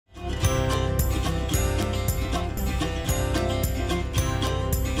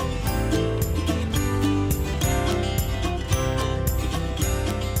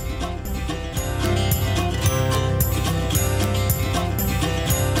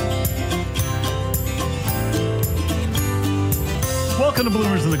Welcome to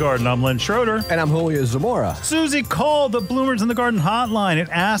Bloomers in the Garden. I'm Len Schroeder. And I'm Julio Zamora. Susie called the Bloomers in the Garden hotline and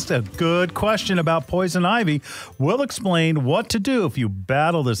asked a good question about poison ivy. We'll explain what to do if you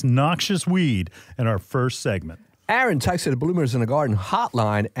battle this noxious weed in our first segment. Aaron texted the Bloomers in the Garden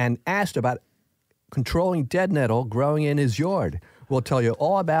hotline and asked about controlling dead nettle growing in his yard. We'll tell you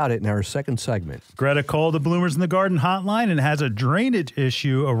all about it in our second segment. Greta called the Bloomers in the Garden hotline and has a drainage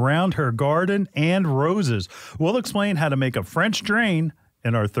issue around her garden and roses. We'll explain how to make a French drain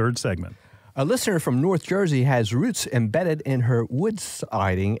in our third segment. A listener from North Jersey has roots embedded in her wood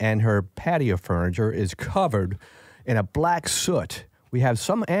siding, and her patio furniture is covered in a black soot. We have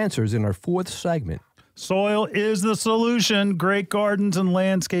some answers in our fourth segment. Soil is the solution. Great gardens and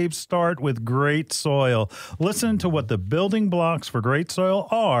landscapes start with great soil. Listen to what the building blocks for great soil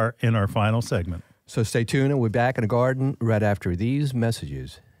are in our final segment. So stay tuned, and we'll be back in the garden right after these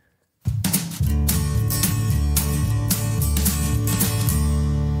messages.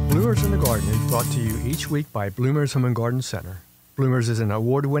 Bloomers in the Garden is brought to you each week by Bloomers Home and Garden Center. Bloomers is an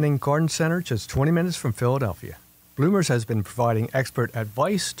award-winning garden center just 20 minutes from Philadelphia. Bloomers has been providing expert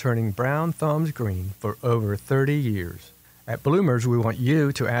advice turning brown thumbs green for over 30 years. At Bloomers, we want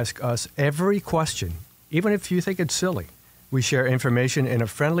you to ask us every question, even if you think it's silly. We share information in a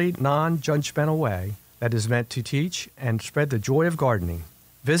friendly, non-judgmental way that is meant to teach and spread the joy of gardening.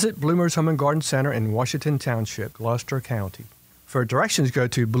 Visit Bloomers Home and Garden Center in Washington Township, Gloucester County. For directions, go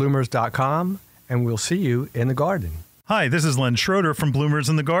to bloomers.com, and we'll see you in the garden. Hi, this is Len Schroeder from Bloomers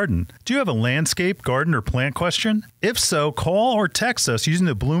in the Garden. Do you have a landscape, garden, or plant question? If so, call or text us using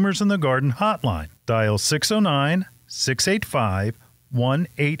the Bloomers in the Garden hotline. Dial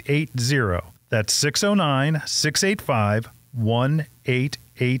 609-685-1880. That's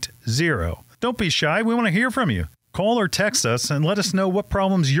 609-685-1880. Don't be shy. We want to hear from you. Call or text us and let us know what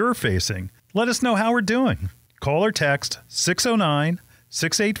problems you're facing. Let us know how we're doing. Call or text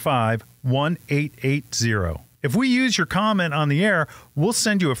 609-685-1880. If we use your comment on the air, we'll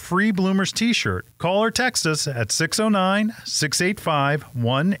send you a free Bloomers t-shirt. Call or text us at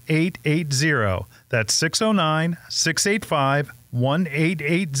 609-685-1880. That's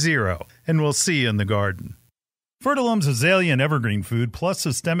 609-685-1880. And we'll see you in the garden. Fertilum's Azalea and Evergreen Food plus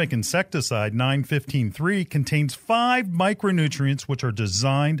Systemic Insecticide 915-3 contains 5 micronutrients which are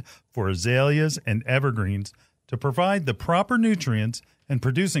designed for azaleas and evergreens to provide the proper nutrients and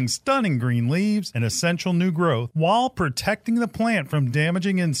producing stunning green leaves and essential new growth while protecting the plant from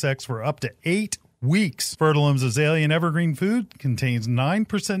damaging insects for up to 8 weeks. Fertilum's Azalea and Evergreen Food contains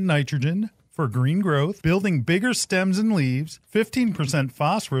 9% nitrogen for green growth, building bigger stems and leaves, 15%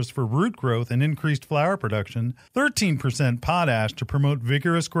 phosphorus for root growth and increased flower production, 13% potash to promote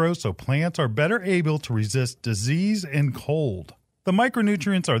vigorous growth so plants are better able to resist disease and cold. The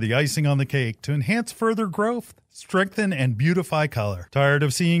micronutrients are the icing on the cake to enhance further growth, strengthen, and beautify color. Tired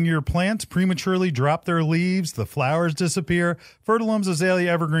of seeing your plants prematurely drop their leaves, the flowers disappear? Fertilum's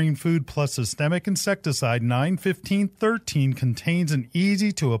Azalea Evergreen Food plus Systemic Insecticide 915-13 contains an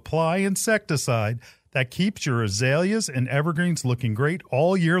easy-to-apply insecticide that keeps your azaleas and evergreens looking great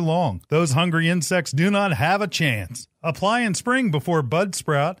all year long. Those hungry insects do not have a chance. Apply in spring before buds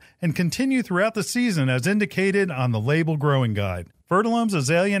sprout and continue throughout the season as indicated on the label growing guide. Fertilum's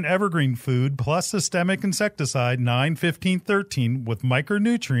Azalea and Evergreen Food plus Systemic Insecticide 915-13 with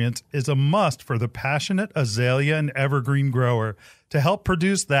micronutrients is a must for the passionate azalea and evergreen grower to help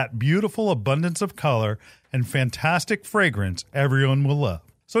produce that beautiful abundance of color and fantastic fragrance everyone will love.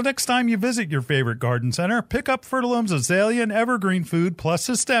 So next time you visit your favorite garden center, pick up Fertilum's Azalea and Evergreen Food plus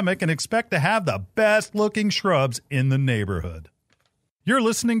Systemic and expect to have the best looking shrubs in the neighborhood. You're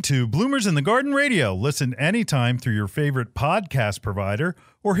listening to Bloomers in the Garden Radio. Listen anytime through your favorite podcast provider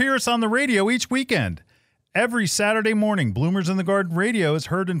or hear us on the radio each weekend. Every Saturday morning, Bloomers in the Garden Radio is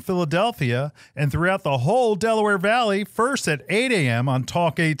heard in Philadelphia and throughout the whole Delaware Valley, first at 8 a.m. on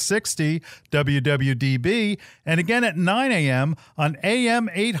Talk 860 WWDB, and again at 9 a.m. on AM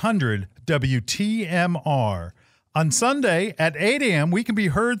 800 WTMR. On Sunday at 8 a.m., we can be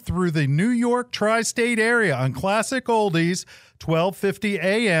heard through the New York tri-state area on Classic Oldies, 1250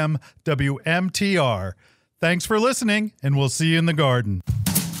 a.m. WMTR. Thanks for listening, and we'll see you in the garden.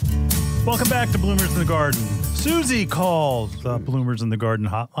 Welcome back to Bloomers in the Garden. Susie calls the Bloomers in the Garden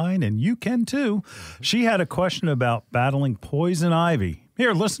hotline, and you can too. She had a question about battling poison ivy.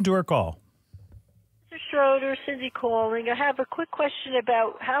 Here, listen to her call. Mr. Schroeder, Cindy calling. I have a quick question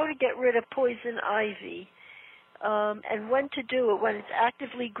about how to get rid of poison ivy and when to do it, when it's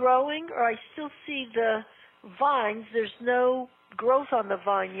actively growing, or I still see the vines. There's no growth on the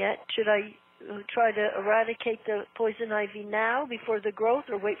vine yet. Should I try to eradicate the poison ivy now before the growth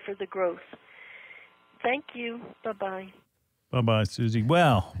or wait for the growth? Thank you. Bye-bye. Bye-bye, Susie.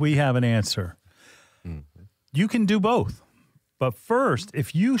 Well, we have an answer. You can do both. But first,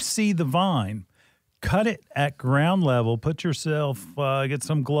 if you see the vine, cut it at ground level. Put yourself, get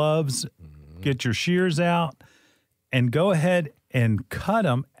some gloves, get your shears out, and go ahead and cut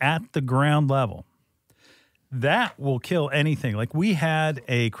them at the ground level. That will kill anything. Like we had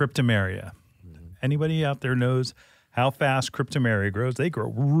a cryptomeria. Anybody out there knows how fast cryptomeria grows? They grow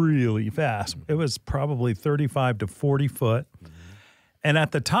really fast. It was probably 35 to 40 foot. And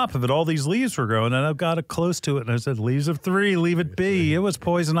at the top of it, all these leaves were growing, and I got it close to it, and I said, leaves of 3, leave it be. It was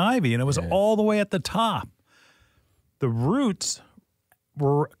poison ivy, and it was all the way at the top. The roots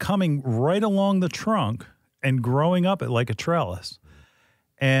were coming right along the trunk and growing up it like a trellis.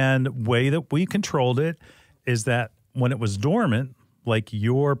 And the way that we controlled it is that when it was dormant, like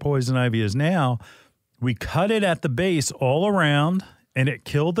your poison ivy is now, we cut it at the base all around, and it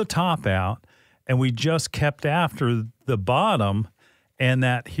killed the top out, and we just kept after the bottom. And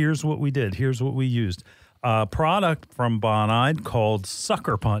that here's what we did. Here's what we used. A product from Bonide called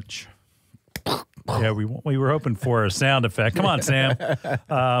Sucker Punch. Yeah, we were hoping for a sound effect. Come on, Sam.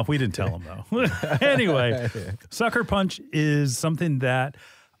 We didn't tell him, though. Anyway, Sucker Punch is something that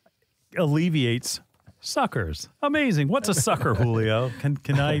alleviates suckers. Amazing. What's a sucker, Julio?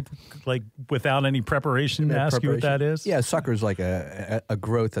 Can I, like, without any preparation, ask you what that is? Yeah, sucker is like a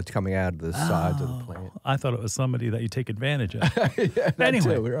growth that's coming out of the sides of the plant. I thought it was somebody that you take advantage of.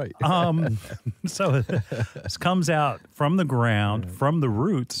 Anyway, we're right. So this comes out from the ground, from the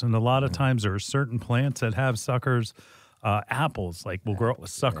roots, and a lot of times there are certain plants that have suckers. Apples, like, will grow with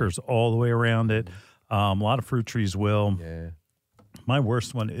suckers all the way around it. A lot of fruit trees will. Yeah. My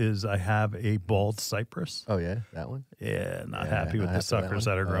worst one is I have a bald cypress. Oh, yeah? That one? Yeah, not happy with the suckers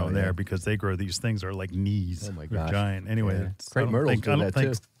that are growing there because they grow these things that are like knees. Oh, my They're gosh. giant. Anyway, Crepe myrtles do that,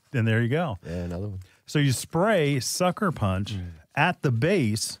 too. And there you go. Yeah, another one. So you spray Sucker Punch at the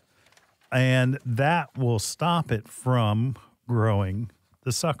base, and that will stop it from growing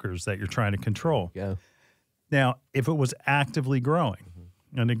the suckers that you're trying to control. Yeah. Now, if it was actively growing,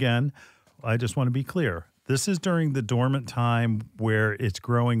 and again, I just want to be clear, this is during the dormant time where it's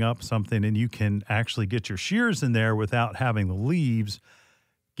growing up something and you can actually get your shears in there without having the leaves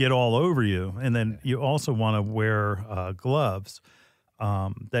get all over you. And then you also want to wear gloves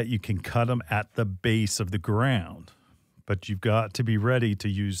that you can cut them at the base of the ground. But you've got to be ready to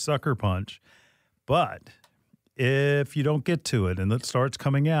use Sucker Punch. But if you don't get to it and it starts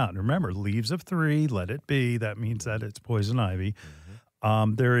coming out, and remember, leaves of 3, let it be. That means that it's poison ivy.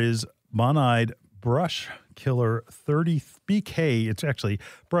 There is Bonide Brush Killer 30 BK. It's actually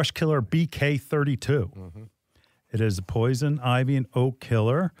Brush Killer BK 32. It is a poison ivy and oak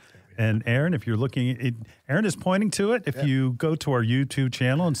killer. And Aaron, if you're looking, Aaron is pointing to it. If you go to our YouTube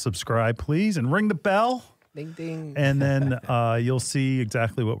channel and subscribe, please, and ring the bell. Ding, ding. And then you'll see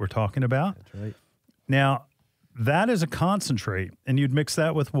exactly what we're talking about. That's right. Now, that is a concentrate, and you'd mix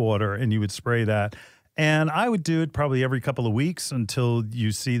that with water, and you would spray that. And I would do it probably every couple of weeks until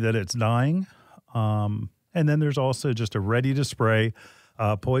you see that it's dying. And then there's also just a ready-to-spray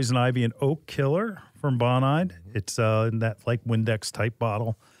poison ivy and oak killer from Bonide. It's in that like Windex type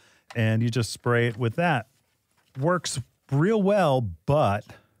bottle, and you just spray it with that. Works real well, but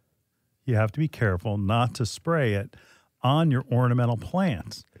you have to be careful not to spray it on your ornamental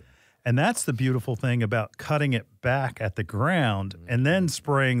plants. And that's the beautiful thing about cutting it back at the ground and then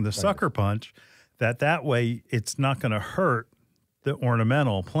spraying the Sucker Punch, that way it's not going to hurt the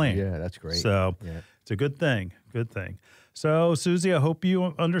ornamental plant. Yeah, that's great. So it's a good thing. Good thing. So, Susie, I hope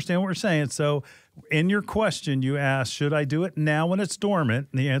you understand what we're saying. So in your question, you asked, should I do it now when it's dormant?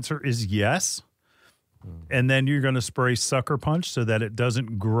 And the answer is yes. And then you're going to spray Sucker Punch so that it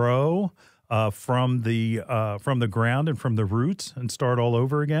doesn't grow from the ground and from the roots and start all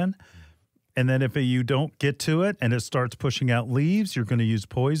over again. And then if you don't get to it and it starts pushing out leaves, you're going to use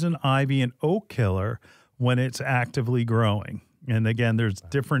poison ivy and oak killer when it's actively growing. And again, there's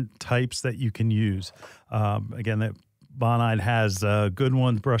different types that you can use. Again, that Bonide has good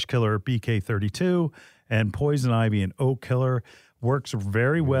ones, Brush Killer BK32 and Poison Ivy and Oak Killer. Works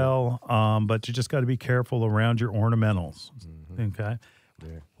very well, but you just got to be careful around your ornamentals. Okay.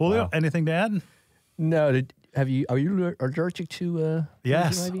 Yeah. Julio, anything to add? No. Are you allergic to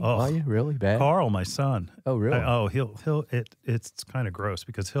yes. poison ivy? Oh, Are you really bad? Carl, my son. Oh, really? It's kind of gross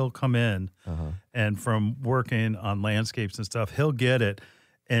because he'll come in and from working on landscapes and stuff, he'll get it.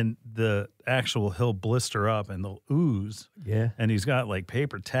 And he'll blister up and they'll ooze. Yeah. And he's got like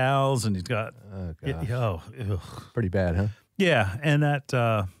paper towels and he's got, pretty bad, huh? Yeah. And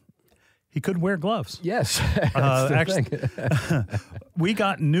that, he couldn't wear gloves. Yes. Actually, we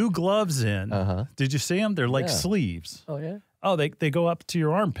got new gloves in. Did you see them? They're like sleeves. Oh, yeah? Oh, they go up to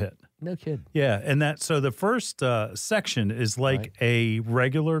your armpit. No kidding. Yeah, and so the first section is like a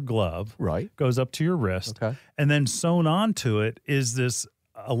regular glove. Right. Goes up to your wrist. Okay. And then sewn onto it is this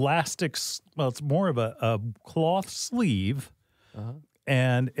elastic, well, it's more of a cloth sleeve,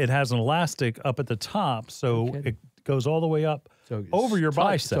 and it has an elastic up at the top, so it goes all the way up over your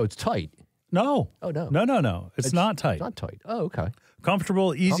bicep. So it's tight. No. Oh, no. No. It's not tight. It's not tight. Oh, okay.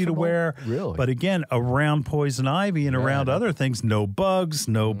 Comfortable, easy to wear. Really? But again, around poison ivy and around other things, no bugs,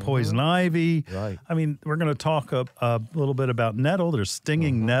 no poison ivy. Right. I mean, we're going to talk a little bit about nettle. There's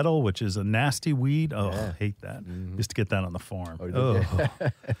stinging nettle, which is a nasty weed. Oh, I hate that. Used to get that on the farm.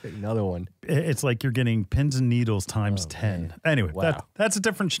 Another one. It's like you're getting pins and needles times 10. Man. Anyway, Wow. that's a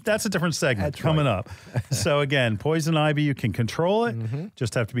different segment coming up. So again, poison ivy, you can control it.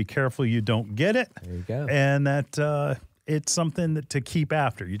 Just have to be careful you don't get it. There you go. And that it's something to keep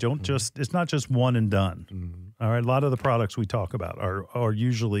after. You don't it's not just one and done. All right. A lot of the products we talk about are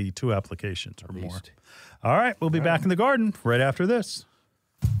usually 2 applications or more. All right. We'll be back in the garden right after this.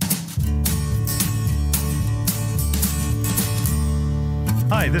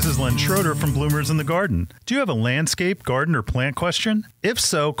 Hi, this is Len Schroeder from Bloomers in the Garden. Do you have a landscape, garden, or plant question? If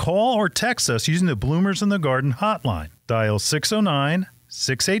so, call or text us using the Bloomers in the Garden hotline. Dial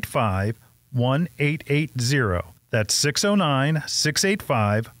 609-685-1880. That's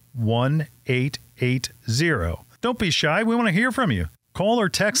 609-685-1880. Don't be shy. We want to hear from you. Call or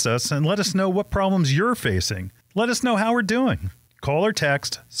text us and let us know what problems you're facing. Let us know how we're doing. Call or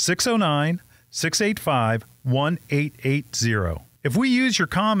text 609-685-1880. If we use your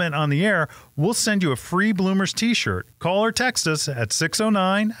comment on the air, we'll send you a free Bloomers t-shirt. Call or text us at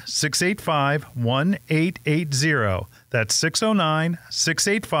 609-685-1880. That's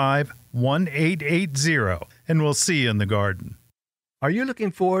 609-685-1880. And we'll see you in the garden. Are you looking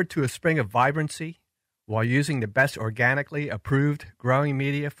forward to a spring of vibrancy while using the best organically approved growing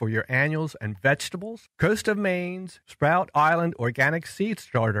media for your annuals and vegetables? Coast of Maine's Sprout Island Organic Seed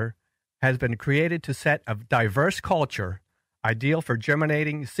Starter has been created to set a diverse culture ideal for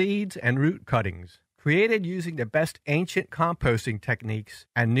germinating seeds and root cuttings. Created using the best ancient composting techniques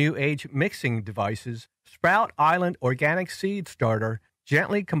and new age mixing devices, Sprout Island Organic Seed Starter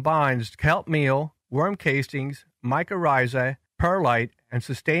gently combines kelp meal, worm castings, mycorrhiza, perlite, and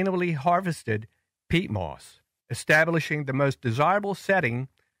sustainably harvested peat moss, establishing the most desirable setting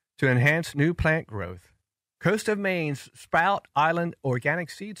to enhance new plant growth. Coast of Maine's Sprout Island Organic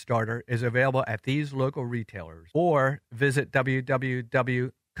Seed Starter is available at these local retailers, or visit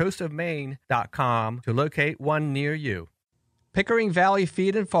www.coastofmaine.com to locate one near you. Pickering Valley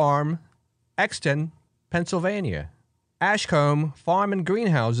Feed and Farm, Exton, Pennsylvania. Ashcombe Farm and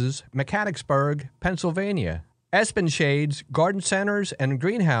Greenhouses, Mechanicsburg, Pennsylvania. Espen Shades Garden Centers and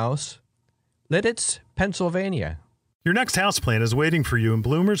Greenhouse, Lidditz, Pennsylvania. Your next houseplant is waiting for you in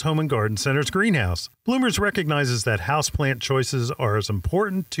Bloomers Home and Garden Center's greenhouse. Bloomers recognizes that houseplant choices are as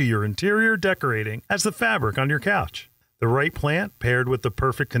important to your interior decorating as the fabric on your couch. The right plant, paired with the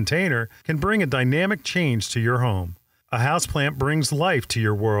perfect container, can bring a dynamic change to your home. A houseplant brings life to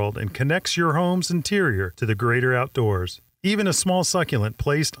your world and connects your home's interior to the greater outdoors. Even a small succulent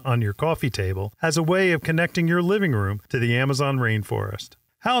placed on your coffee table has a way of connecting your living room to the Amazon rainforest.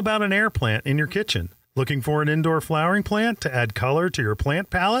 How about an air plant in your kitchen? Looking for an indoor flowering plant to add color to your plant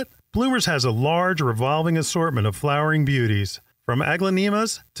palette? Bloomers has a large revolving assortment of flowering beauties. From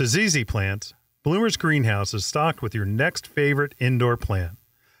aglaonemas to ZZ plants, Bloomers Greenhouse is stocked with your next favorite indoor plant.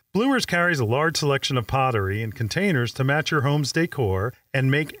 Bloomers carries a large selection of pottery and containers to match your home's decor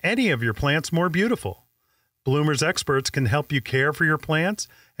and make any of your plants more beautiful. Bloomers experts can help you care for your plants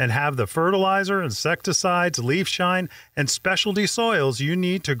and have the fertilizer, insecticides, leaf shine, and specialty soils you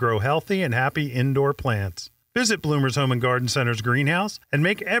need to grow healthy and happy indoor plants. Visit Bloomers Home and Garden Center's greenhouse and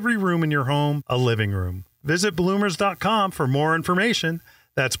make every room in your home a living room. Visit bloomers.com for more information.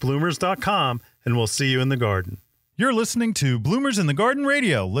 That's bloomers.com, and we'll see you in the garden. You're listening to Bloomers in the Garden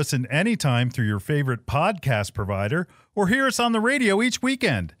Radio. Listen anytime through your favorite podcast provider or hear us on the radio each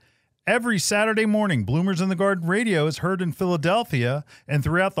weekend. Every Saturday morning, Bloomers in the Garden Radio is heard in Philadelphia and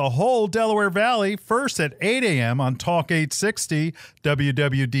throughout the whole Delaware Valley, first at 8 a.m. on Talk 860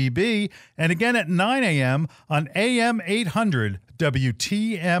 WWDB, and again at 9 a.m. on AM 800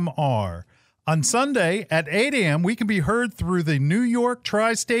 WTMR. On Sunday at 8 a.m., we can be heard through the New York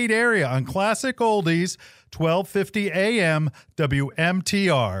tri-state area on Classic Oldies, 1250 a.m.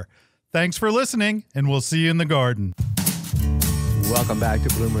 WMTR. Thanks for listening, and we'll see you in the garden. Welcome back to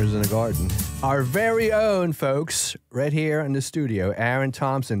Bloomers in the Garden. Our very own folks right here in the studio, Aaron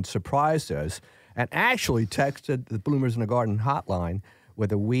Thompson, surprised us and actually texted the Bloomers in the Garden hotline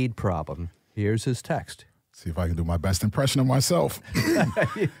with a weed problem. Here's his text. See if I can do my best impression of myself.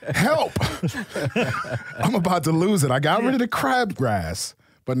 Help! I'm about to lose it. I got rid of the crabgrass,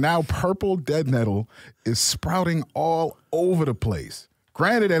 but now purple dead nettle is sprouting all over the place.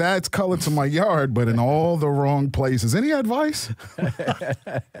 Granted, it adds color to my yard, but in all the wrong places. Any advice?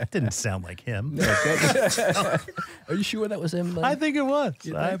 Didn't sound like him. Are you sure that was him? I think it was,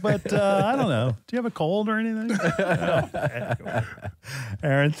 but I don't know. Do you have a cold or anything? No.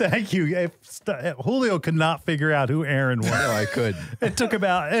 Aaron, thank you. Julio could not figure out who Aaron was. No, I could. It took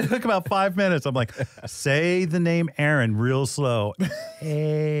about 5 minutes. I'm like, say the name Aaron real slow.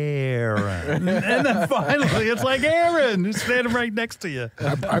 Aaron. And then finally, it's like Aaron who's standing right next to you.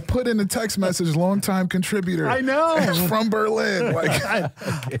 I put in the text message, longtime contributor. I know. From Berlin. Like,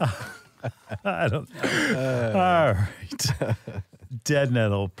 I don't know. All right. Dead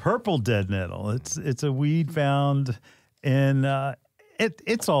nettle, purple dead nettle. It's a weed found in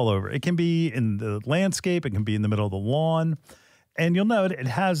it's all over. It can be in the landscape, it can be in the middle of the lawn. And you'll note it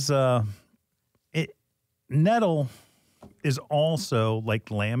has nettle is also like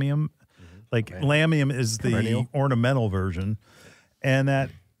lamium. Like lamium is the perennial ornamental version. And that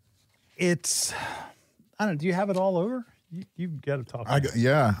it's, I don't know, do you have it all over? You've got to talk about it.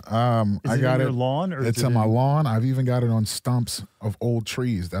 Yeah. Is I it got in it. your lawn? Or It's is it on my lawn. I've even got it on stumps of old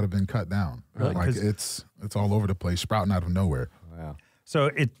trees that have been cut down. Really? Like it's all over the place, sprouting out of nowhere. Wow.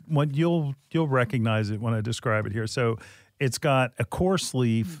 So what you'll recognize it when I describe it here. So it's got a coarse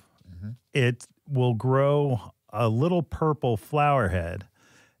leaf. It will grow a little purple flower head,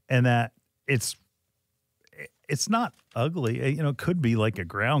 and that it's not ugly. It could be like a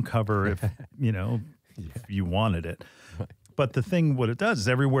ground cover if if you wanted it. But the thing, what it does is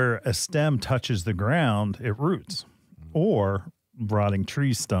everywhere a stem touches the ground, it roots, or rotting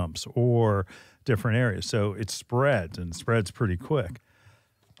tree stumps, or different areas. So it spreads, and spreads pretty quick.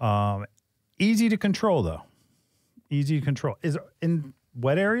 Easy to control, though. Easy to control. Is it in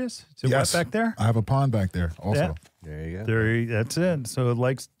wet areas? Is it wet back there? I have a pond back there also. Yeah. There you go. That's it. So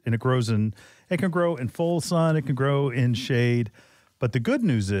it can grow in full sun. It can grow in shade. But the good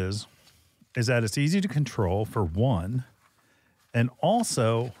news is that it's easy to control, for one. And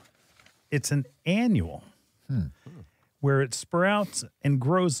also, it's an annual where it sprouts and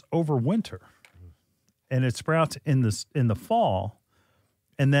grows over winter. And it sprouts in the fall,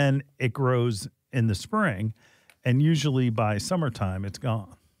 and then it grows in the spring. And usually by summertime, it's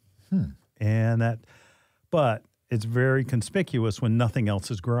gone. But it's very conspicuous when nothing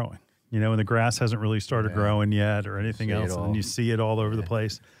else is growing. When the grass hasn't really started growing yet or anything else, and you see it all over the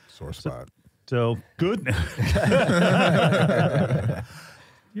place. Sore spot. So good.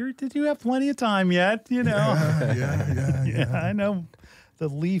 Did you have plenty of time yet? Yeah. I know the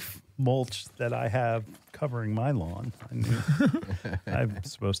leaf mulch that I have covering my lawn. I knew I'm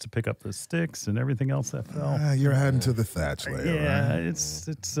supposed to pick up the sticks and everything else that fell. You're heading to the thatch layer. Yeah, right?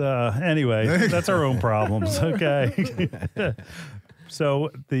 it's anyway, that's our own problems. Okay.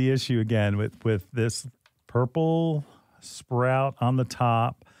 So the issue again with this purple sprout on the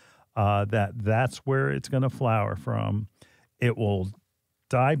top, that's where it's going to flower from. It will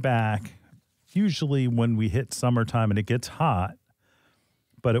die back usually when we hit summertime and it gets hot,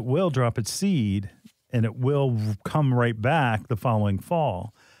 but it will drop its seed and it will come right back the following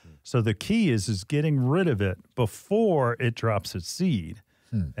fall. So the key is getting rid of it before it drops its seed.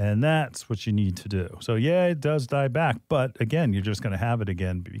 And that's what you need to do. So yeah, it does die back, but again, you're just going to have it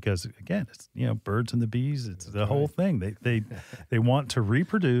again because again, it's birds and the bees. It's the whole thing. They want to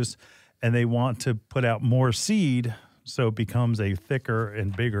reproduce, and they want to put out more seed, so it becomes a thicker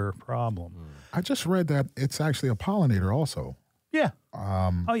and bigger problem. I just read that it's actually a pollinator also. Yeah.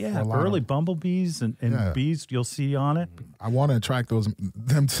 Early bumblebees and bees you'll see on it. I want to attract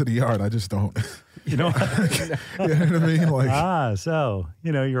them to the yard. I just don't. You know what I mean? Like, so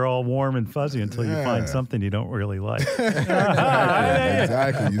you're all warm and fuzzy until you find something you don't really like.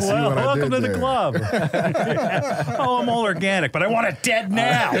 Exactly. You see what I did welcome to there. the club. Oh, I'm all organic, but I want it dead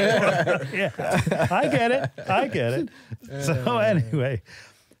now. I get it. So anyway,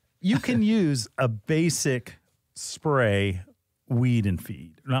 you can use a basic spray weed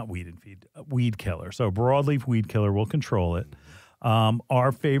killer. So broadleaf weed killer will control it.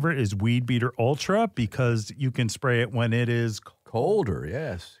 Our favorite is Weed Beater Ultra because you can spray it when it is colder.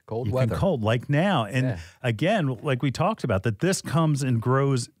 Yes, cold weather. Cold, like now. And again, like we talked about, that this comes and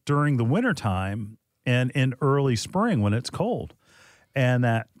grows during the wintertime and in early spring when it's cold. And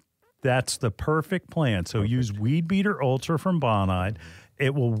that's the perfect plan. So use Weed Beater Ultra from Bonide.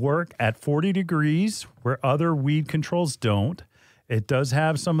 It will work at 40 degrees where other weed controls don't. It does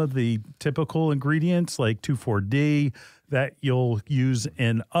have some of the typical ingredients like 2,4-D that you'll use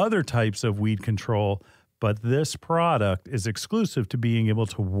in other types of weed control, But this product is exclusive to being able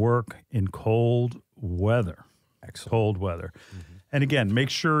to work in cold weather. Excellent. Cold weather. And again, make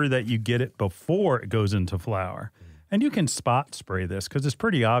sure that you get it before it goes into flower. And you can spot spray this because it's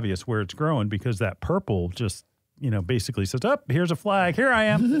pretty obvious where it's growing because that purple just, basically says, oh, here's a flag. Here I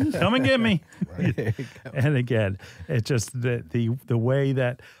am. Come and get me. And again, it's just the way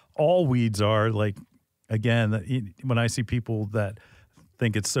that all weeds are, like, again, when I see people that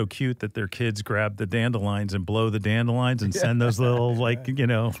think it's so cute that their kids grab the dandelions and blow the dandelions and send those little,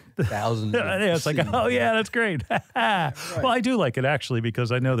 thousands. It's like, oh, yeah, that's great. Well, I do like it, actually,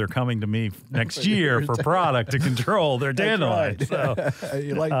 because I know they're coming to me next year for product to control their dandelions. So,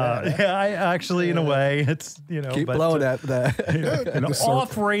 you like that? Yeah, I actually, in a way, it's, Keep blowing that.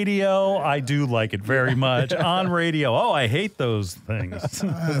 Off radio, I do like it very much. On radio, I hate those things. It's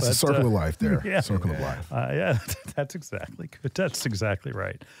a circle of life there. Yeah. Circle of life. Yeah, that's exactly good. That's exactly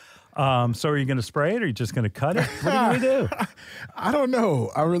right. So are you going to spray it or are you just going to cut it? What are you going to do? I don't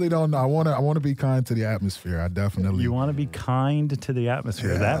know. I really don't know. I want to be kind to the atmosphere. I definitely. You want to be kind to the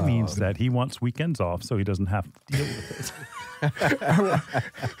atmosphere. Yeah. That means that he wants weekends off so he doesn't have to deal with it.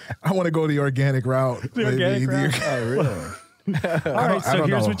 I want to go the organic route. The organic route? Oh, really? All right, so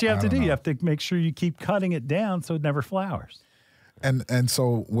here's what you have to do. You have to make sure you keep cutting it down so it never flowers. And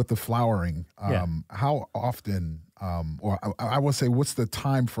so with the flowering, how often, or I would say, what's the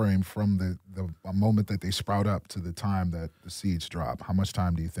time frame from the moment that they sprout up to the time that the seeds drop? How much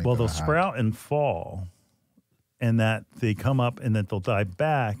time do you think? Well, they'll sprout in fall, and that they come up, and then they'll die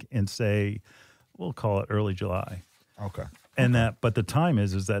back in, say, we'll call it early July. Okay. And but the time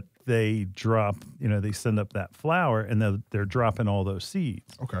is that they drop, they send up that flower, and they're dropping all those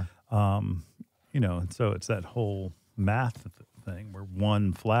seeds. Okay. And so it's that whole math thing where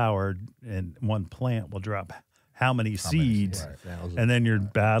one flower and one plant will drop how many seeds, and then you're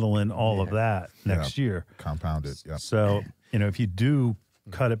battling all of that next year. Compounded, yeah. So, if you do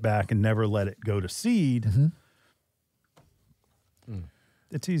cut it back and never let it go to seed,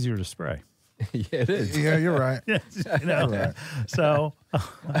 it's easier to spray. Yeah, it is. Yeah, you're right. Right. So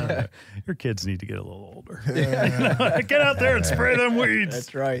your kids need to get a little older. Get out there and spray them weeds.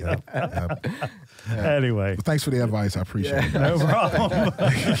 That's right. Yep. Anyway. Well, thanks for the advice. I appreciate it. No problem.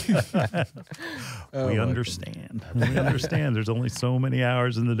 We understand. We understand. There's only so many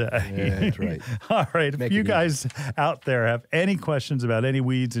hours in the day. Yeah, that's right. All right. If you guys out there have any questions about any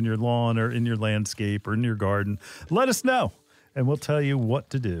weeds in your lawn or in your landscape or in your garden, let us know, and we'll tell you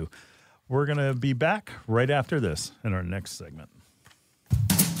what to do. We're going to be back right after this in our next segment.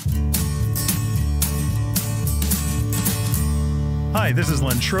 Hi, this is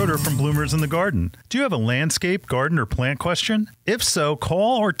Len Schroeder from Bloomers in the Garden. Do you have a landscape, garden, or plant question? If so,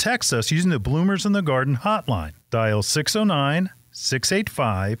 call or text us using the Bloomers in the Garden hotline. Dial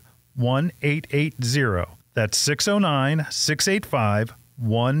 609-685-1880. That's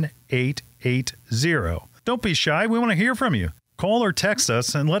 609-685-1880. Don't be shy. We want to hear from you. Call or text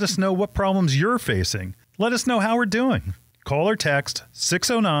us and let us know what problems you're facing. Let us know how we're doing. Call or text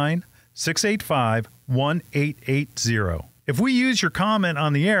 609-685-1880. If we use your comment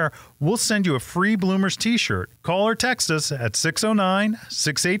on the air, we'll send you a free Bloomers t-shirt. Call or text us at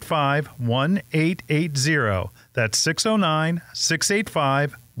 609-685-1880. That's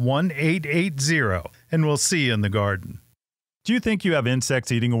 609-685-1880. And we'll see you in the garden. Do you think you have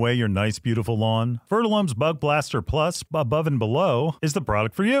insects eating away your nice, beautiful lawn? Fertilum's Bug Blaster Plus Above and Below is the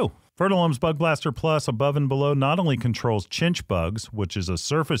product for you. Fertilum's Bug Blaster Plus Above and Below not only controls chinch bugs, which is a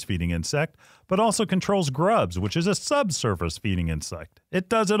surface-feeding insect, but also controls grubs, which is a subsurface feeding insect. It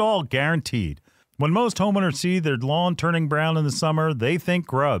does it all, guaranteed. When most homeowners see their lawn turning brown in the summer, they think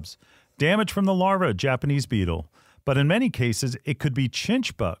grubs. Damage from the larva, a Japanese beetle. But in many cases, it could be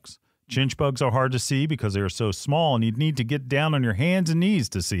chinch bugs. Chinch bugs are hard to see because they are so small and you'd need to get down on your hands and knees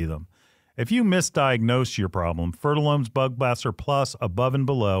to see them. If you misdiagnose your problem, Fertilum's Bug Blaster Plus Above and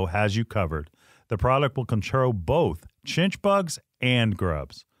Below has you covered. The product will control both chinch bugs and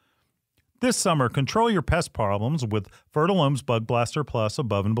grubs. This summer, control your pest problems with Fertilum's Bug Blaster Plus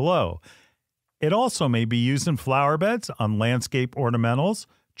Above and Below. It also may be used in flower beds, on landscape ornamentals,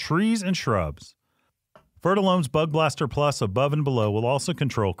 trees, and shrubs. Fertilum's Bug Blaster Plus Above and Below will also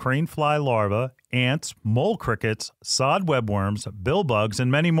control crane fly larvae, ants, mole crickets, sod webworms, bill bugs,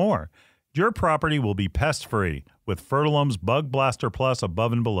 and many more. Your property will be pest-free with Fertilum's Bug Blaster Plus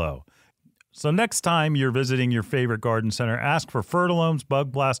Above and Below. So next time you're visiting your favorite garden center, ask for Fertilum's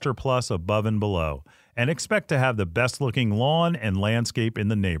Bug Blaster Plus Above and Below and expect to have the best-looking lawn and landscape in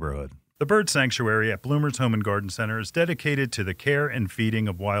the neighborhood. The Bird Sanctuary at Bloomer's Home and Garden Center is dedicated to the care and feeding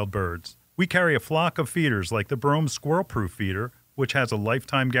of wild birds. We carry a flock of feeders like the Brome Squirrel Proof Feeder, which has a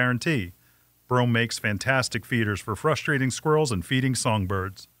lifetime guarantee. Brome makes fantastic feeders for frustrating squirrels and feeding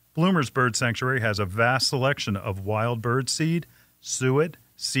songbirds. Bloomer's Bird Sanctuary has a vast selection of wild bird seed, suet,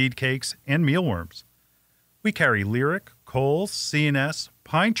 seed cakes, and mealworms. We carry Lyric, Coles, C&S,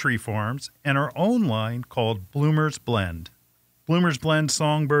 Pine Tree Farms, and our own line called Bloomer's Blend. Bloomer's Blend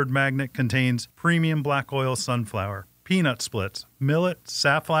Songbird Magnet contains premium black oil sunflower, peanut splits, millet,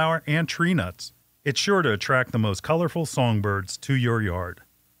 safflower, and tree nuts. It's sure to attract the most colorful songbirds to your yard.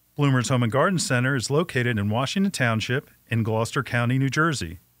 Bloomer's Home and Garden Center is located in Washington Township in Gloucester County, New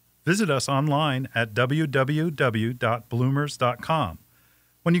Jersey. Visit us online at www.bloomers.com.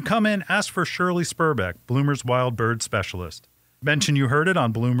 When you come in, ask for Shirley Spurbeck, Bloomer's Wild Bird Specialist. Mention you heard it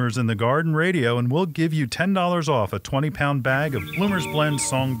on Bloomers in the Garden Radio, and we'll give you $10 off a 20-pound bag of Bloomer's Blend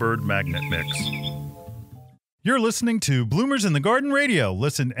Songbird Magnet Mix. You're listening to Bloomers in the Garden Radio.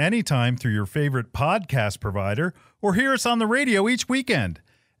 Listen anytime through your favorite podcast provider or hear us on the radio each weekend.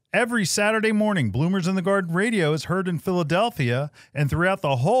 Every Saturday morning, Bloomers in the Garden Radio is heard in Philadelphia and throughout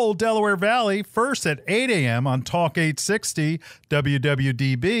the whole Delaware Valley, first at 8 a.m. on Talk 860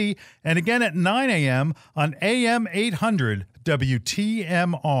 WWDB, and again at 9 a.m. on AM 800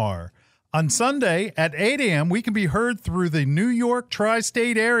 WTMR. On Sunday at 8 a.m., we can be heard through the New York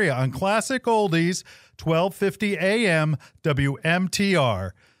tri-state area on Classic Oldies, 1250 a.m.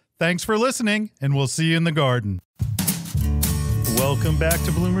 WMTR. Thanks for listening, and we'll see you in the garden. Welcome back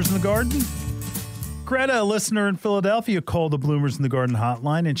to Bloomers in the Garden. Greta, a listener in Philadelphia, called the Bloomers in the Garden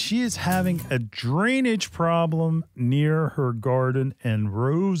hotline, and she is having a drainage problem near her garden and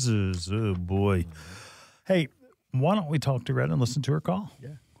roses. Oh, boy. Hey, why don't we talk to Greta and listen to her call?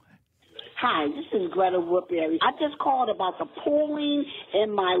 Yeah. Hi, this is Greta Woodbury. I just called about the pooling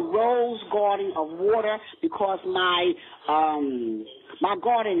in my rose garden of water because my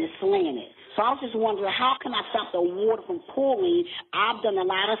garden is slanted. So I was just wondering, how can I stop the water from pooling? I've done a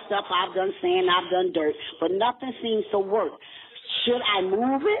lot of stuff. I've done sand, I've done dirt, but nothing seems to work. Should I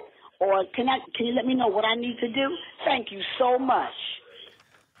move it, or can you let me know what I need to do? Thank you so much.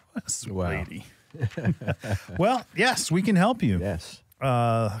 Sweet lady. Well, yes, we can help you. Yes.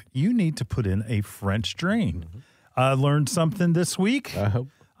 You need to put in a French drain. I learned something this week.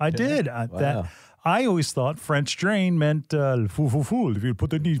 I did. Wow. I always thought French drain meant fool if you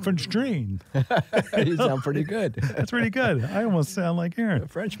put in the French drain. You sound pretty good. That's pretty good. I almost sound like Aaron. A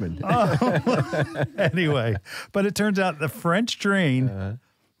Frenchman. Anyway, but it turns out the French drain,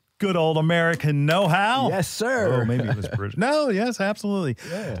 good old American know-how. Yes, sir. Oh, maybe it was British. No, yes, absolutely.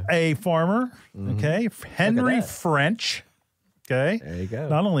 Yeah. A farmer, okay, Henry French. Okay. There you go.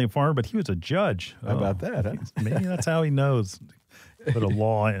 Not only a farmer, but he was a judge. How about that, huh? Maybe that's how he knows. Put a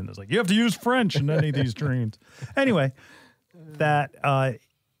law in. It's like, you have to use French in any of these drains. Anyway, that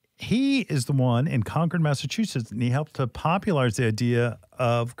he is the one in Concord, Massachusetts, and he helped to popularize the idea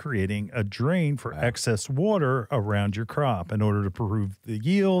of creating a drain for excess water around your crop in order to improve the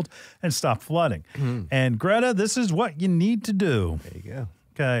yield and stop flooding. And Greta, this is what you need to do. There you go.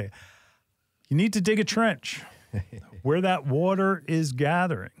 Okay. You need to dig a trench where that water is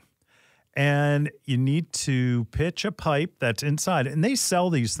gathering. And you need to pitch a pipe that's inside. And they sell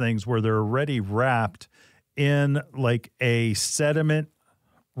these things where they're already wrapped in like a sediment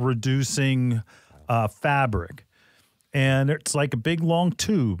reducing fabric. And it's like a big long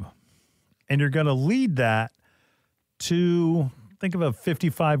tube. And you're going to lead that to, think of a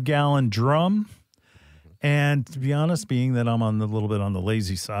 55-gallon drum. And to be honest, being that I'm a little bit on the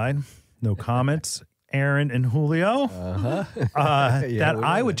lazy side, no comments. Aaron and Julio,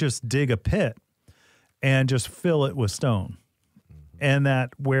 I would just dig a pit and just fill it with stone. And that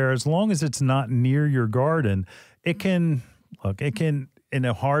where as long as it's not near your garden, it can, in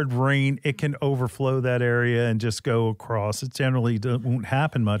a hard rain, it can overflow that area and just go across. It generally won't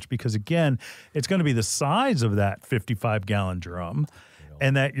happen much because, again, it's going to be the size of that 55-gallon drum.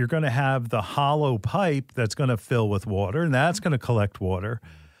 And that you're going to have the hollow pipe that's going to fill with water, and that's going to collect water.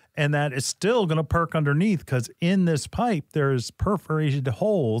 And that is still going to perk underneath because in this pipe, there's perforated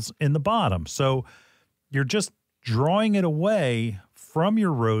holes in the bottom. So you're just drawing it away from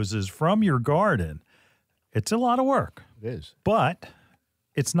your roses, from your garden. It's a lot of work. It is. But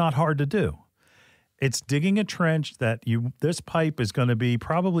it's not hard to do. It's digging a trench that this pipe is going to be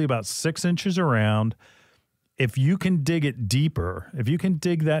probably about 6 inches around. If you can dig it deeper, if you can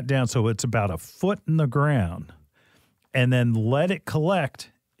dig that down so it's about a foot in the ground and then let it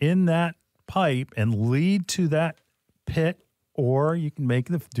collect in that pipe and lead to that pit, or you can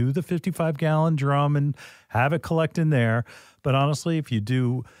do the 55-gallon drum and have it collect in there. But honestly, if you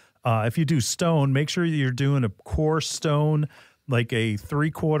do stone, make sure you're doing a coarse stone, like a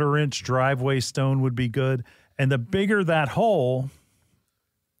 3/4 inch driveway stone would be good. And the bigger that hole,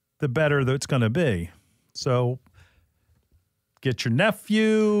 the better that it's going to be. So get your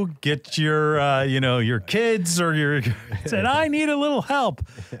nephew, get your, your kids or your, said, I need a little help.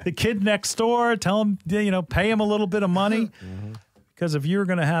 The kid next door, tell him, pay him a little bit of money. Because if you're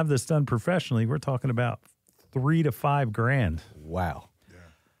going to have this done professionally, we're talking about $3,000 to $5,000. Wow.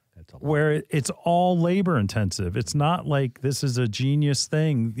 That's a lot. Where it's all labor intensive. It's not like this is a genius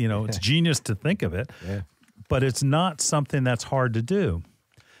thing. It's genius to think of it, but it's not something that's hard to do.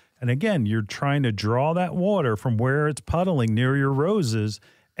 And again, you're trying to draw that water from where it's puddling near your roses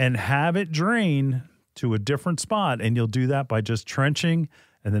and have it drain to a different spot. And you'll do that by just trenching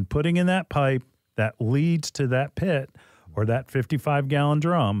and then putting in that pipe that leads to that pit or that 55-gallon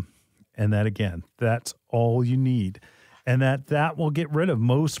drum. And that, again, that's all you need. And that will get rid of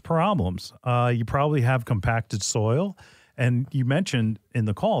most problems. You probably have compacted soil. And you mentioned in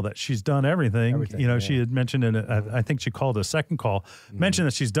the call that she's done everything. She had mentioned I think she called a second call, mentioned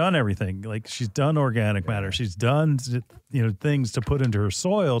that she's done everything. Like she's done organic matter. She's done, things to put into her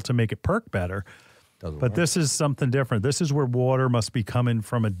soil to make it perk better. But this is something different. This is where water must be coming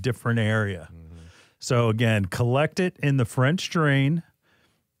from a different area. So again, collect it in the French drain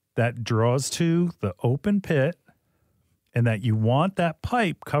that draws to the open pit, and that you want that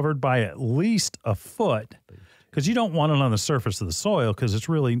pipe covered by at least a foot. Because you don't want it on the surface of the soil because it's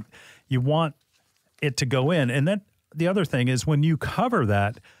really, you want it to go in. And then the other thing is when you cover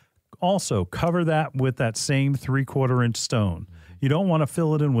that, also cover that with that same 3/4-inch stone. You don't want to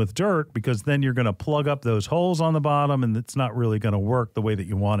fill it in with dirt because then you're going to plug up those holes on the bottom and it's not really going to work the way that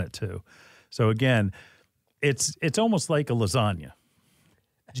you want it to. So again, it's almost like a lasagna.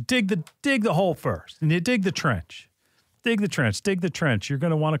 You dig the hole first and you dig the trench. Dig the trench. You're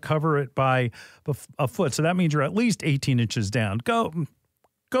going to want to cover it by a foot. So that means you're at least 18 inches down. Go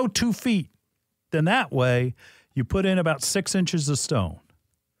 2 feet. Then that way you put in about 6 inches of stone.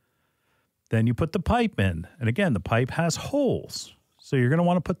 Then you put the pipe in. And again, the pipe has holes. So you're going to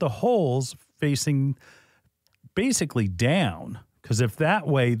want to put the holes facing basically down. Because if that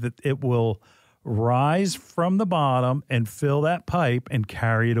way that it will rise from the bottom and fill that pipe and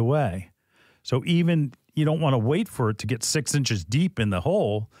carry it away. So even you don't want to wait for it to get 6 inches deep in the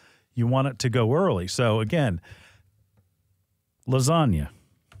hole. You want it to go early. So again, lasagna,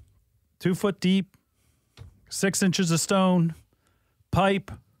 2 foot deep, 6 inches of stone,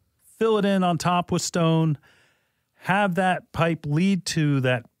 pipe, fill it in on top with stone, have that pipe lead to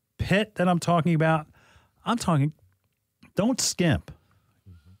that pit that I'm talking about. Don't skimp.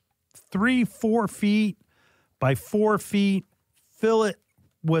 3-4 feet by 4 feet, fill it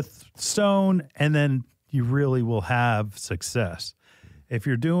with stone, and then you really will have success. If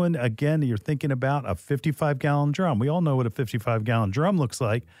you're doing, again, you're thinking about a 55-gallon drum. We all know what a 55-gallon drum looks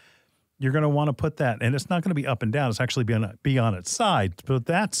like. You're going to want to put that, and it's not going to be up and down. It's actually be on its side. But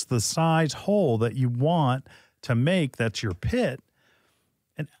that's the size hole that you want to make. That's your pit.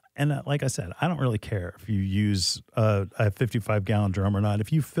 And like I said, I don't really care if you use a 55-gallon drum or not.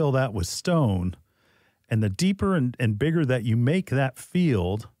 If you fill that with stone, and the deeper and bigger that you make that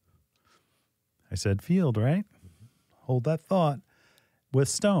field, I said field, right? Hold that thought. With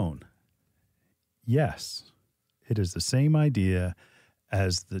stone, yes, it is the same idea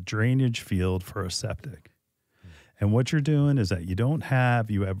as the drainage field for a septic. And what you're doing is that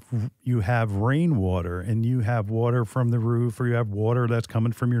you have rainwater and you have water from the roof, or you have water that's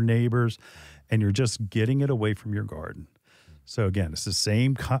coming from your neighbors, and you're just getting it away from your garden. So again, it's the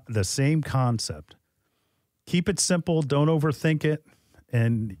same concept. Keep it simple. Don't overthink it,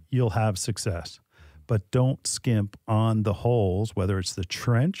 and you'll have success. But don't skimp on the holes, whether it's the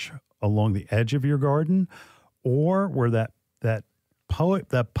trench along the edge of your garden or where that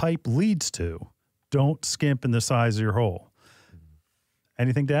pipe leads to. Don't skimp in the size of your hole.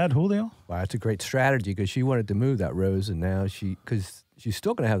 Anything to add, Julio? Wow, that's a great strategy because she wanted to move that rose, and now because she's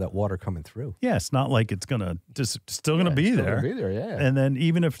still going to have that water coming through. Yeah, it's not like it's going to still going to be there. Gonna be there, yeah. And then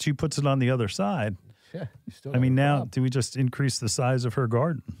even if she puts it on the other side, yeah, now do we just increase the size of her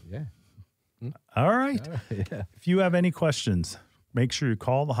garden? Yeah. All right. Yeah. If you have any questions, make sure you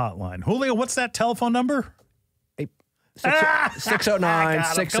call the hotline. Julio, what's that telephone number?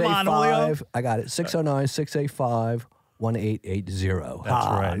 609-685. I got it. 609-685-1880. That's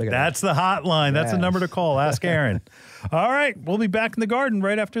right. That's the hotline. That's the number to call. Ask Aaron. All right. We'll be back in the garden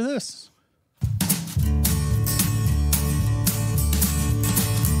right after this.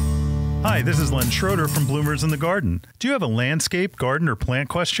 Hi, this is Len Schroeder from Bloomers in the Garden. Do you have a landscape, garden, or plant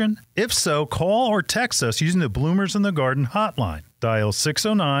question? If so, call or text us using the Bloomers in the Garden hotline. Dial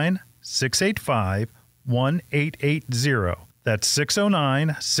 609-685-1880. That's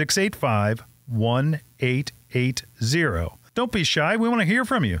 609-685-1880. Don't be shy. We want to hear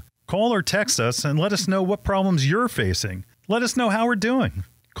from you. Call or text us and let us know what problems you're facing. Let us know how we're doing.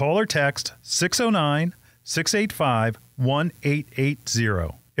 Call or text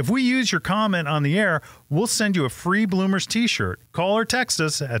 609-685-1880. If we use your comment on the air, we'll send you a free Bloomers t-shirt. Call or text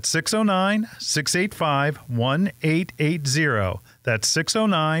us at 609-685-1880. That's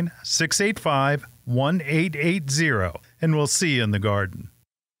 609-685-1880. And we'll see you in the garden.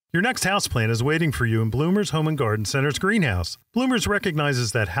 Your next houseplant is waiting for you in Bloomers Home and Garden Center's greenhouse. Bloomers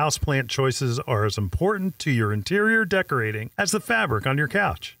recognizes that houseplant choices are as important to your interior decorating as the fabric on your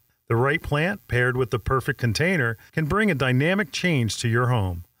couch. The right plant, paired with the perfect container, can bring a dynamic change to your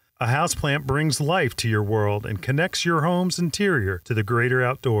home. A houseplant brings life to your world and connects your home's interior to the greater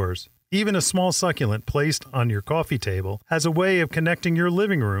outdoors. Even a small succulent placed on your coffee table has a way of connecting your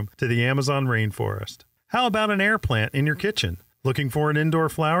living room to the Amazon rainforest. How about an air plant in your kitchen? Looking for an indoor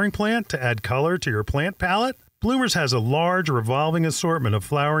flowering plant to add color to your plant palette? Bloomers has a large revolving assortment of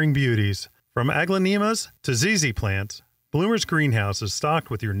flowering beauties. From aglaonemas to ZZ plants, Bloomers Greenhouse is stocked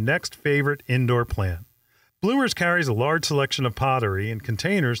with your next favorite indoor plant. Bloomers carries a large selection of pottery and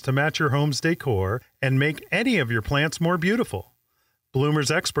containers to match your home's decor and make any of your plants more beautiful. Bloomers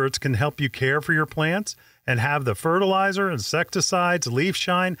experts can help you care for your plants and have the fertilizer, insecticides, leaf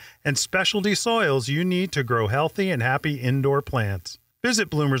shine, and specialty soils you need to grow healthy and happy indoor plants. Visit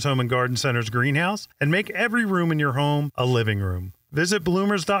Bloomers Home and Garden Center's greenhouse and make every room in your home a living room. Visit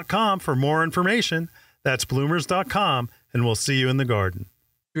bloomers.com for more information. That's bloomers.com, and we'll see you in the garden.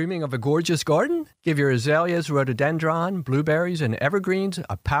 Dreaming of a gorgeous garden? Give your azaleas, rhododendron, blueberries, and evergreens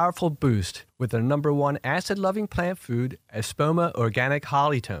a powerful boost with the #1 acid-loving plant food, Espoma Organic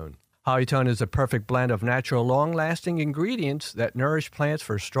Hollytone. Hollytone is a perfect blend of natural, long-lasting ingredients that nourish plants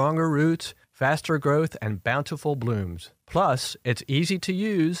for stronger roots, faster growth, and bountiful blooms. Plus, it's easy to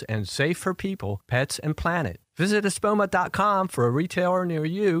use and safe for people, pets, and planet. Visit espoma.com for a retailer near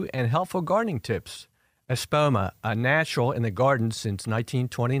you and helpful gardening tips. Espoma, a natural in the garden since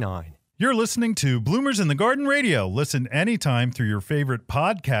 1929. You're listening to Bloomers in the Garden Radio. Listen anytime through your favorite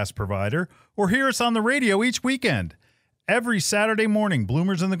podcast provider or hear us on the radio each weekend. Every Saturday morning,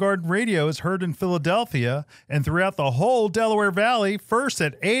 Bloomers in the Garden Radio is heard in Philadelphia and throughout the whole Delaware Valley, first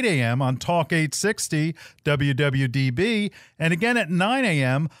at 8 a.m. on Talk 860 WWDB and again at 9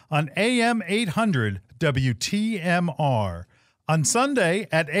 a.m. on AM 800 WTMR. On Sunday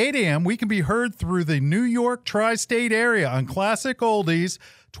at 8 a.m., we can be heard through the New York tri-state area on Classic Oldies,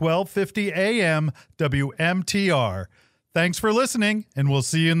 1250 a.m. WMTR. Thanks for listening, and we'll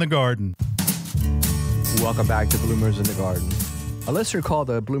see you in the garden. Welcome back to Bloomers in the Garden. A listener called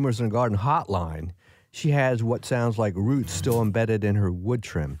the Bloomers in the Garden hotline. She has what sounds like roots still embedded in her wood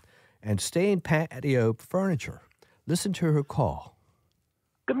trim and stained patio furniture. Listen to her call.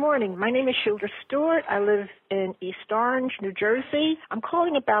 Good morning. My name is Schroeder Stewart. I live in East Orange, New Jersey. I'm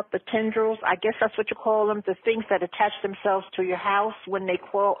calling about the tendrils. I guess that's what you call them, the things that attach themselves to your house when they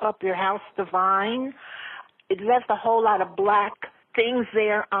crawl up your house, the vine. It left a whole lot of black things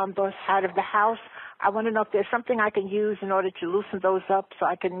there on the side of the house. I want to know if there's something I can use in order to loosen those up so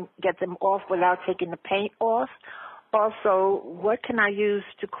I can get them off without taking the paint off. Also, what can I use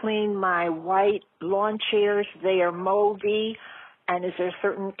to clean my white lawn chairs? They are moldy. And is there a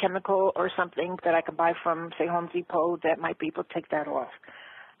certain chemical or something that I can buy from, say, Home Depot that might be able to take that off?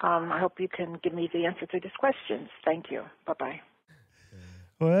 I hope you can give me the answer to these questions. Thank you. Bye-bye.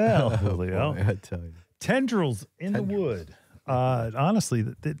 Well, Julio, I tell you. tendrils in the wood. Honestly,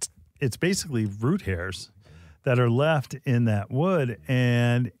 it's basically root hairs that are left in that wood,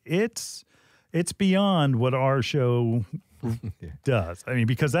 and it's beyond what our show does. I mean,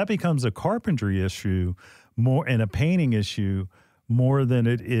 because that becomes a carpentry issue more and a painting issue more than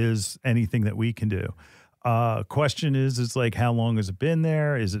it is anything that we can do. Question is like, how long has it been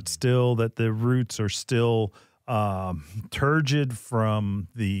there? Is it still that the roots are still turgid from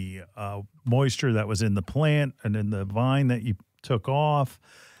the moisture that was in the plant and in the vine that you took off?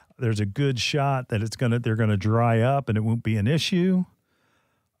 There's a good shot that they're gonna dry up and it won't be an issue.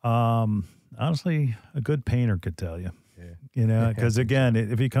 Honestly, a good painter could tell you. Yeah. You know, because again,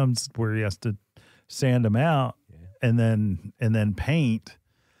 it becomes where he has to sand them out and then paint.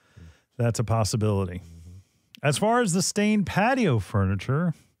 That's a possibility. Mm-hmm. As far as the stained patio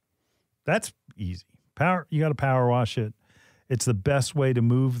furniture, that's easy. You got to power wash it. It's the best way to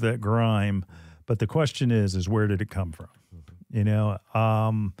move that grime. But the question is where did it come from? Mm-hmm. You know,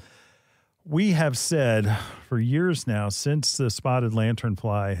 we have said for years now, since the spotted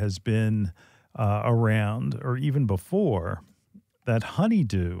lanternfly has been around, or even before, that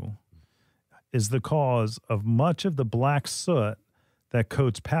honeydew is the cause of much of the black soot that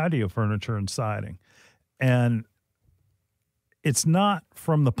coats patio furniture and siding. And it's not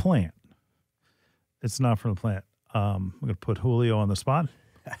from the plant. It's not from the plant. I'm going to put Julio on the spot.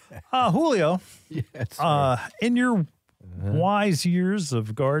 Julio, Yes, in your wise years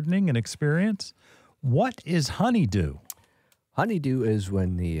of gardening and experience, what is honeydew? Honeydew is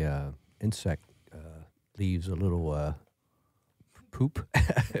when the insect leaves a little poop.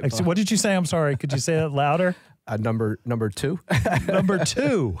 What did you say? I'm sorry. Could you say that louder? Number 2. Number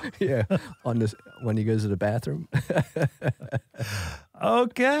 2. Yeah, on this when he goes to the bathroom.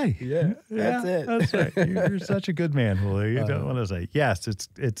 Okay. Yeah, that's it. That's right. You're such a good man, Julio. You don't want to say, yes,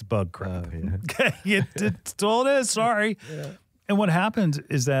 it's bug crap. Okay, it's all it is. Sorry. Yeah. And what happens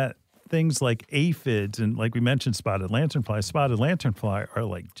is that things like aphids and, like we mentioned, spotted lanternfly are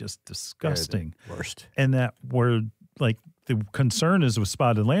like just disgusting. They're the worst. And that we're like, the concern is with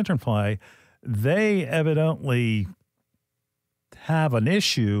spotted lanternfly, they evidently have an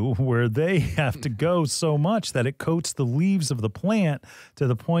issue where they have to go so much that it coats the leaves of the plant to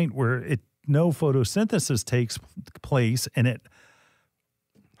the point where no photosynthesis takes place, and it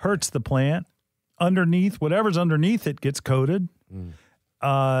hurts the plant. Underneath, whatever's underneath it gets coated.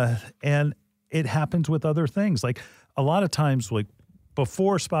 And it happens with other things. Like a lot of times, like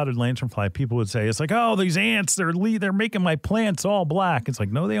before spotted lanternfly, people would say, it's like, oh, these ants, they're making my plants all black. It's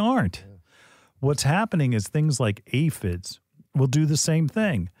like, no, they aren't. Yeah. What's happening is things like aphids will do the same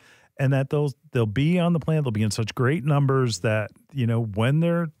thing. And that they'll be on the plant, they'll be in such great numbers that, when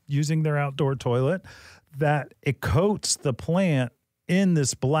they're using their outdoor toilet, that it coats the plant in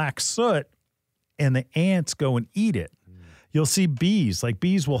this black soot, and the ants go and eat it. You'll see bees. Like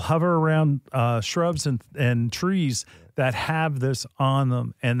bees will hover around shrubs and trees that have this on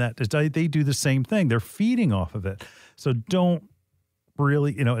them, and that they do the same thing. They're feeding off of it. So don't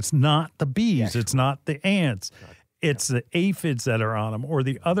really, it's not the bees. It's not the ants. It's the aphids that are on them, or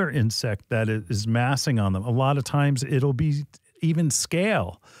the other insect that is massing on them. A lot of times it'll be even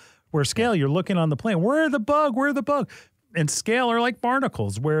scale, where scale, you're looking on the plant. Where the bug? And scale are like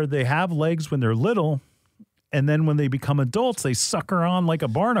barnacles, where they have legs when they're little, and then when they become adults, they sucker on like a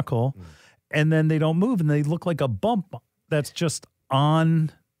barnacle, and then they don't move, and they look like a bump that's just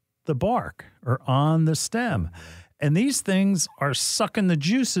on the bark or on the stem. And these things are sucking the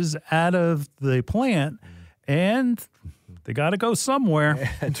juices out of the plant, and they got to go somewhere.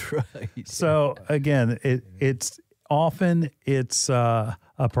 That's right. So again, it's often a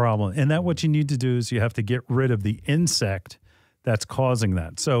problem. And that what you need to do is you have to get rid of the insect that's causing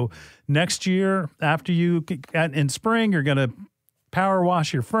that. So next year, after in spring, you're going to power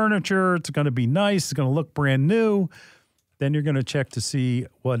wash your furniture. It's going to be nice. It's going to look brand new. Then you're going to check to see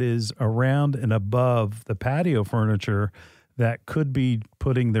what is around and above the patio furniture that could be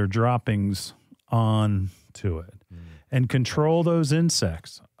putting their droppings on to it, and control those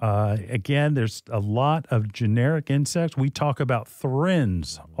insects. Again, there's a lot of generic insects. We talk about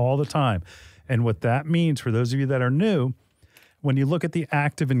thrins all the time. And what that means, for those of you that are new, when you look at the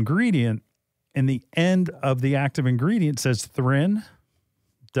active ingredient, in the end of the active ingredient says thrin,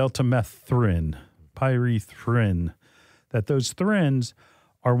 deltamethrin, pyrethrin, that those thrins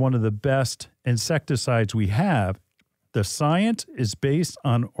are one of the best insecticides we have. The science is based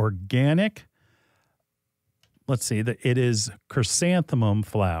on organic, that it is chrysanthemum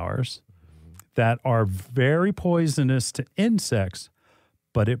flowers that are very poisonous to insects,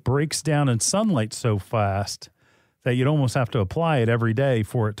 but it breaks down in sunlight so fast that you'd almost have to apply it every day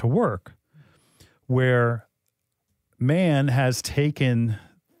for it to work. Where man has taken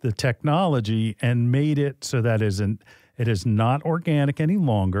the technology and made it so that it is not organic any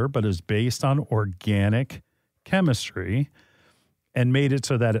longer, but is based on organic chemistry, and made it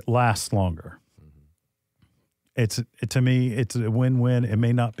so that it lasts longer. To me, it's a win-win. It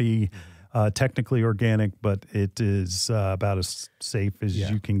may not be technically organic, but it is about as safe as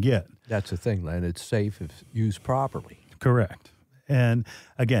you can get. That's the thing, Len. It's safe if used properly. Correct. And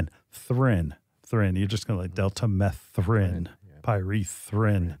again, thrin. You're just going to like deltamethrin,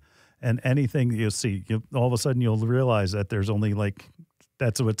 pyrethrin, and anything that you'll see. All of a sudden, you'll realize that there's only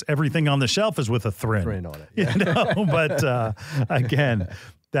that's what's everything on the shelf is with a thrin. Thrin on it. But again,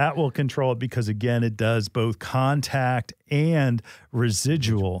 that will control it, because again, it does both contact and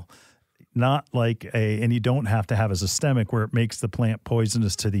residual. Not and you don't have to have a systemic where it makes the plant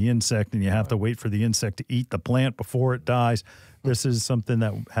poisonous to the insect and you have to wait for the insect to eat the plant before it dies. This is something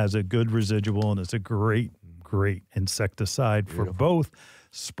that has a good residual, and it's a great insecticide for both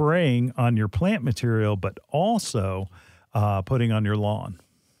spraying on your plant material, but also putting on your lawn.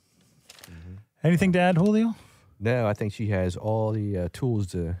 Anything to add, Julio? No, I think she has all the tools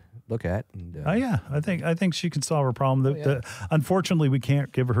to look at. And, I think she can solve her problem. Unfortunately, we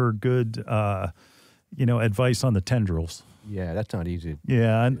can't give her good advice on the tendrils. Yeah, that's not easy.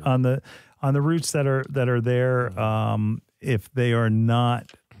 Yeah, and on the roots that are there, if they are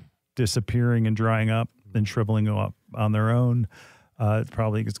not disappearing and drying up and shriveling up on their own,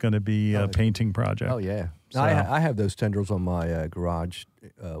 probably it's going to be a painting project. Oh yeah, So, I have those tendrils on my garage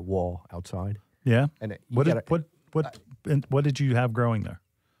wall outside. Yeah. And what did you have growing there?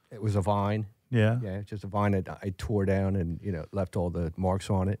 It was a vine. Yeah. Yeah, just a vine that I tore down and left all the marks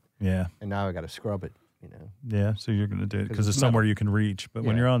on it. Yeah. And now I got to scrub it. Yeah, so you're going to do it because it's metal. somewhere you can reach. But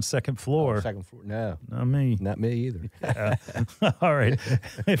when you're on second floor, no, not me. Not me either. Yeah. All right.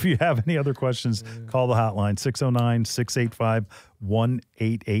 If you have any other questions, call the hotline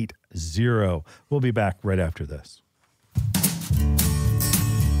 609-685-1880. We'll be back right after this.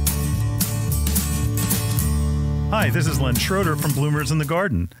 Hi, this is Len Schroeder from Bloomers in the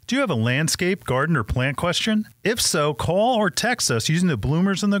Garden. Do you have a landscape, garden, or plant question? If so, call or text us using the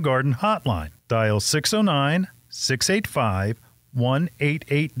Bloomers in the Garden hotline. Dial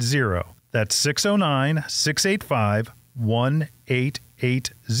 609-685-1880. That's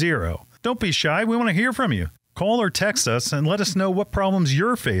 609-685-1880. Don't be shy. We want to hear from you. Call or text us and let us know what problems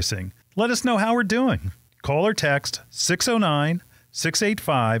you're facing. Let us know how we're doing. Call or text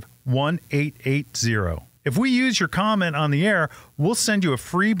 609-685-1880. If we use your comment on the air, we'll send you a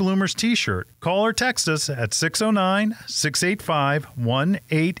free Bloomers t-shirt. Call or text us at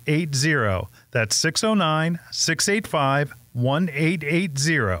 609-685-1880. That's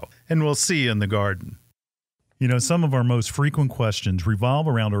 609-685-1880. And we'll see you in the garden. Some of our most frequent questions revolve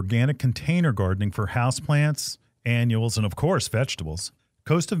around organic container gardening for houseplants, annuals, and of course, vegetables.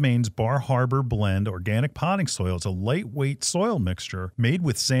 Coast of Maine's Bar Harbor Blend Organic Potting Soil is a lightweight soil mixture made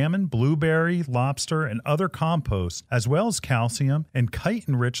with salmon, blueberry, lobster, and other composts, as well as calcium and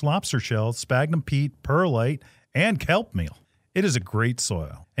chitin-rich lobster shells, sphagnum peat, perlite, and kelp meal. It is a great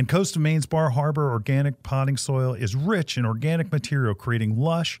soil. And Coast of Maine's Bar Harbor Organic Potting Soil is rich in organic material, creating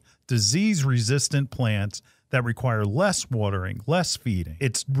lush, disease-resistant plants that require less watering, less feeding.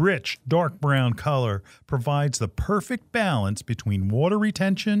 Its rich, dark brown color provides the perfect balance between water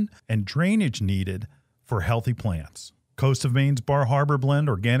retention and drainage needed for healthy plants. Coast of Maine's Bar Harbor Blend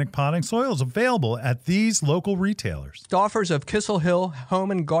Organic Potting Soil is available at these local retailers. Staffers of Kissel Hill Home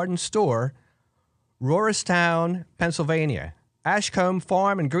and Garden Store, Rorastown, Pennsylvania. Ashcombe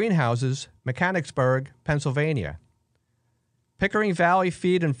Farm and Greenhouses, Mechanicsburg, Pennsylvania. Pickering Valley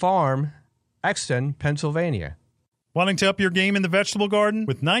Feed and Farm, Exton, Pennsylvania. Wanting to up your game in the vegetable garden?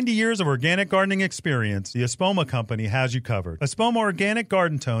 With 90 years of organic gardening experience, the Espoma Company has you covered. Espoma Organic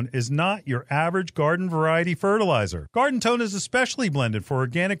Garden Tone is not your average garden variety fertilizer. Garden Tone is especially blended for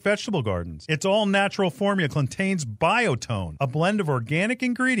organic vegetable gardens. Its all-natural formula contains Biotone, a blend of organic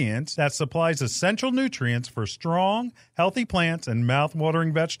ingredients that supplies essential nutrients for strong, healthy plants and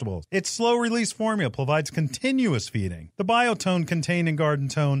mouth-watering vegetables. Its slow-release formula provides continuous feeding. The Biotone contained in Garden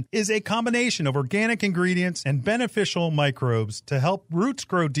Tone is a combination of organic ingredients and beneficial microbes to help roots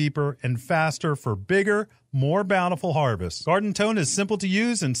grow deeper and faster for bigger, more bountiful harvests. Garden Tone is simple to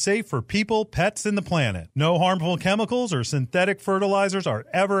use and safe for people, pets, and the planet. No harmful chemicals or synthetic fertilizers are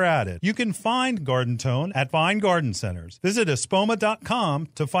ever added. You can find Garden Tone at fine garden centers. Visit espoma.com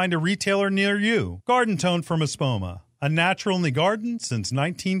to find a retailer near you. Garden Tone from Espoma, a natural in the garden since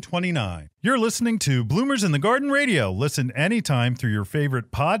 1929. You're listening to Bloomers in the Garden Radio. Listen anytime through your favorite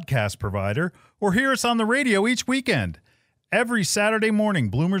podcast provider or hear us on the radio each weekend. Every Saturday morning,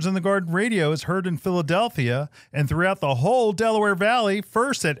 Bloomers in the Garden Radio is heard in Philadelphia and throughout the whole Delaware Valley,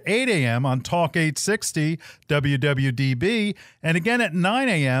 first at 8 a.m. on Talk 860 WWDB and again at 9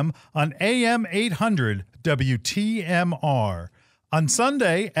 a.m. on AM 800 WTMR. On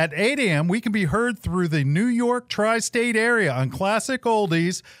Sunday at 8 a.m., we can be heard through the New York tri-state area on Classic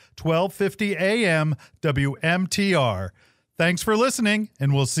Oldies, 1250 a.m. WMTR. Thanks for listening,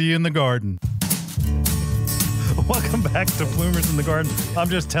 and we'll see you in the garden. Welcome back to Bloomers in the Garden. I'm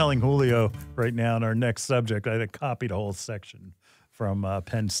just telling Julio right now in our next subject, I copied a whole section from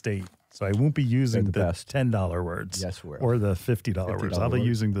Penn State. So I won't be using the $10 words or the $50 words. I'll be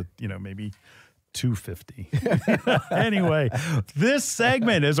using the, maybe $2.50. Anyway, this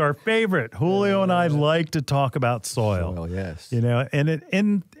segment is our favorite. Julio and I like to talk about soil. Soil, yes.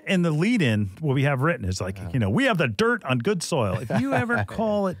 And in the lead-in, what we have written is like, we have the dirt on good soil. If you ever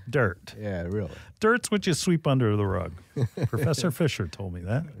call it dirt. Yeah, really. Dirt's what you sweep under the rug. Professor Fisher told me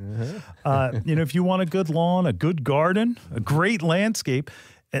that. If you want a good lawn, a good garden, a great landscape,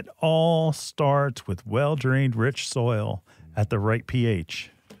 it all starts with well-drained, rich soil at the right pH.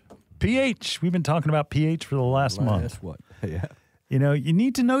 pH. We've been talking about pH for the last month. What? Yeah. You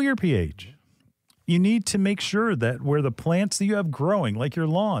need to know your pH. you need to make sure that where the plants that you have growing, like your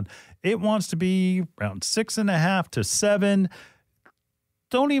lawn, it wants to be around 6.5 to 7.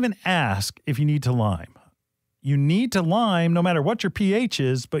 Don't even ask if you need to lime. You need to lime no matter what your pH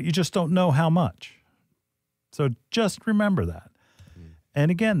is, but you just don't know how much. So just remember that. And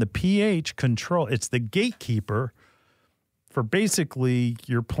again, the pH control, it's the gatekeeper for basically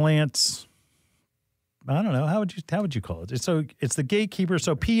your plants. I don't know, how would you call it? So it's the gatekeeper.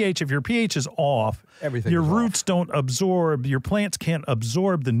 So pH, if your pH is off, your roots don't absorb, your plants can't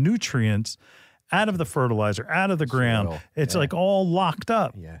absorb the nutrients out of the fertilizer, out of the ground. It's like all locked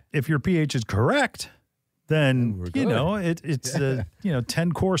up. Yeah. If your pH is correct, then, it's a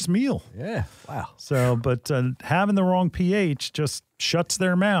 10-course meal. Yeah. Wow. So, but having the wrong pH just shuts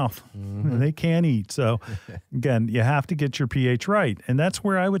their mouth and they can't eat. So again, you have to get your pH right. And that's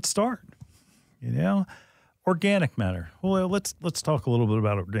where I would start. Organic matter. Well, let's talk a little bit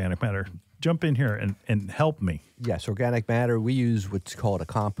about organic matter. Jump in here and help me. Yes, organic matter. We use what's called a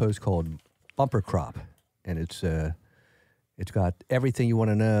compost called bumper crop. And it's got everything you want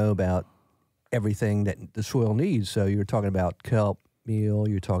to know about everything that the soil needs. So you're talking about kelp meal,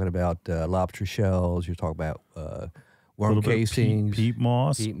 you're talking about lobster shells, you're talking about worm casings, peat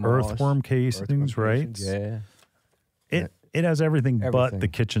moss, earthworm casings, right? Yeah. It has everything but the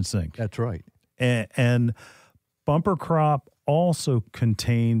kitchen sink. That's right. And bumper crop also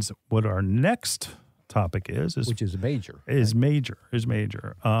contains what our next topic is which is major. Is major.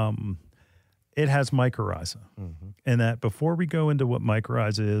 It has mycorrhiza. And that before we go into what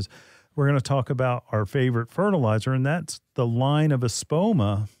mycorrhiza is, we're going to talk about our favorite fertilizer, and that's the line of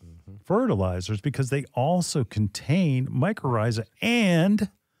Espoma fertilizers, because they also contain mycorrhiza, and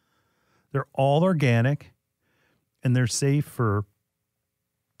they're all organic, and they're safe for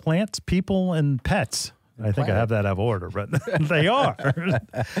plants, people, and pets. I think I have that out of order, but they are.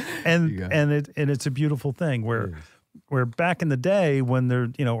 and it's a beautiful thing where back in the day when they're,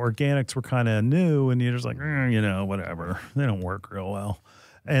 organics were kind of new and you're just like, whatever, they don't work real well.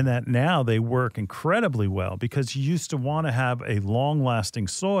 And that now they work incredibly well because you used to want to have a long-lasting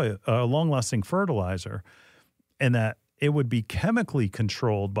fertilizer, and that it would be chemically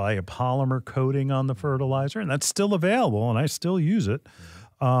controlled by a polymer coating on the fertilizer, and that's still available, and I still use it.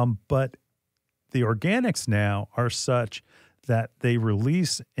 But the organics now are such that they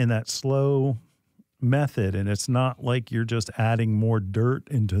release in that slow method, and it's not like you're just adding more dirt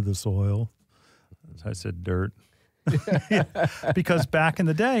into the soil. As I said, dirt. Because back in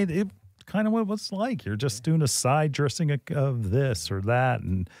the day, it kind of what it was like. You're just doing a side dressing of this or that,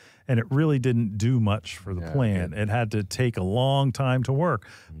 and it really didn't do much for the plant. It had to take a long time to work.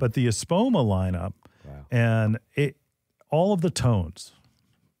 But the Espoma lineup and all of the tones,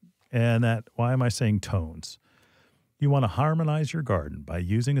 and that, why am I saying tones? You want to harmonize your garden by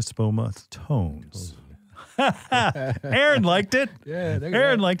using Espoma tones. Aaron liked it. Yeah,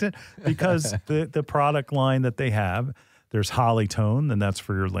 Aaron liked it because the product line that they have, there's holly tone, and that's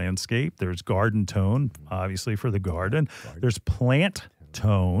for your landscape. There's garden tone, obviously for the garden. There's plant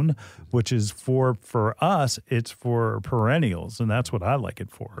tone, which is for us, it's for perennials, and that's what I like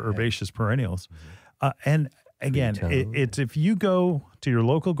it for, herbaceous perennials. And again, it's if you go to your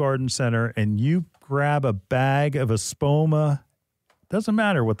local garden center and you grab a bag of Espoma, doesn't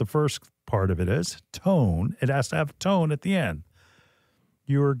matter what the first part of it is, tone. It has to have tone at the end.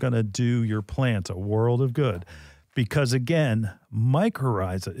 You're going to do your plants a world of good because, again,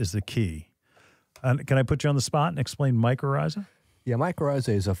 mycorrhiza is the key. Can I put you on the spot and explain mycorrhiza? Yeah,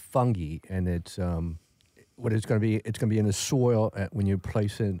 mycorrhiza is a fungi, and it's what it's going to be. It's going to be in the soil when you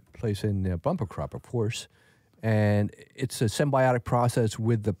place in bumper crop, of course, and it's a symbiotic process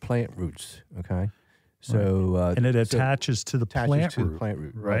with the plant roots. Okay. So and it attaches to the plant root,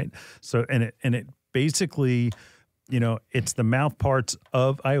 right? So and it basically, it's the mouth parts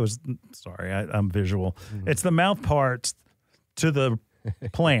of. I'm visual. It's the mouth parts to the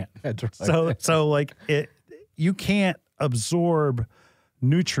plant. That's right. So like you can't absorb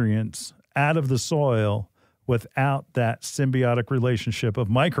nutrients out of the soil without that symbiotic relationship of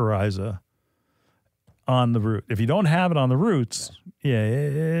mycorrhiza on the root. If you don't have it on the roots,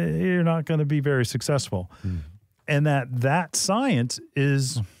 you're not going to be very successful. And that science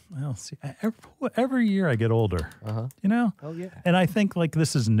is, every year I get older, Oh, yeah. And I think like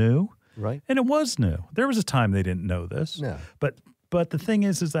this is new. Right. And it was new. There was a time they didn't know this. No. But the thing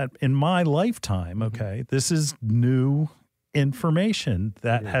is that in my lifetime, this is new information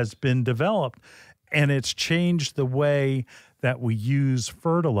that has been developed, and it's changed the way that we use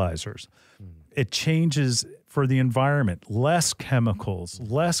fertilizers. it changes for the environment, less chemicals,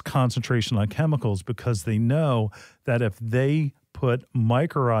 less concentration on chemicals, because they know that if they put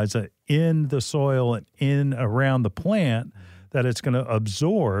mycorrhiza in the soil and in around the plant, that it's going to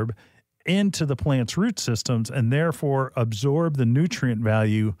absorb into the plant's root systems and therefore absorb the nutrient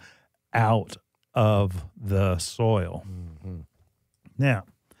value out of the soil. Now,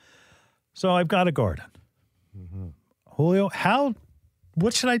 so I've got a garden. Julio,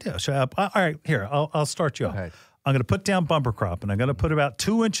 what should I do? All right, here, I'll start you off. Okay. I'm going to put down bumper crop, and I'm going to put about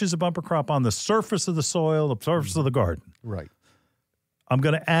 2 inches of bumper crop on the surface of the soil, the surface of the garden. Right. I'm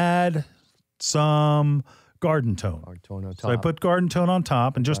going to add some garden tone. Garden tone on top. So I put garden tone on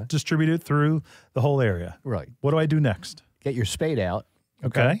top and just distribute it through the whole area. Right. What do I do next? Get your spade out.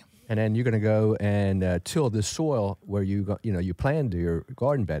 Okay. And then you're going to go and till the soil where you planned your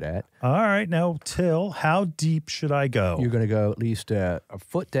garden bed at. All right. Now, till, how deep should I go? You're going to go at least a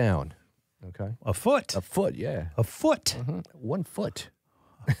foot down. Okay. A foot? A foot, yeah. A foot? 1 foot.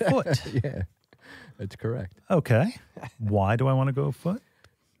 A foot? Yeah. That's correct. Okay. Why do I want to go a foot?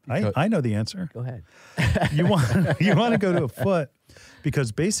 I know the answer. Go ahead. You want to go to a foot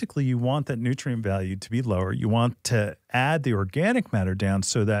because basically you want that nutrient value to be lower. You want to add the organic matter down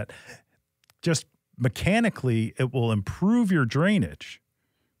so that just mechanically it will improve your drainage.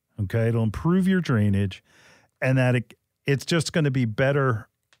 Okay, it'll improve your drainage, and that it's just going to be better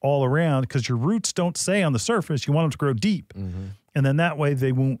all around because your roots don't stay on the surface. You want them to grow deep. And then that way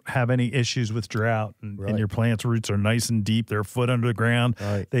they won't have any issues with drought. And your plant's roots are nice and deep. They're a foot under the ground.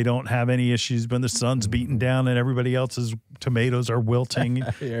 Right. They don't have any issues when the sun's beating down and everybody else's tomatoes are wilting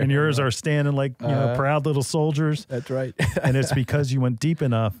and yours are standing like proud little soldiers. That's right. And it's because you went deep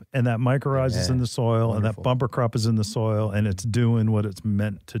enough and that mycorrhiza is in the soil and that bumper crop is in the soil and it's doing what it's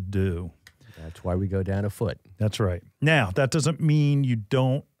meant to do. That's why we go down a foot. That's right. Now, that doesn't mean you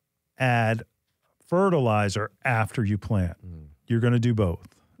don't add fertilizer after you plant. You're going to do both.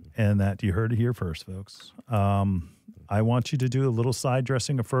 And that you heard it here first, folks. I want you to do a little side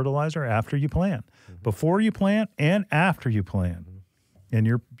dressing of fertilizer after you plant, before you plant and after you plant. And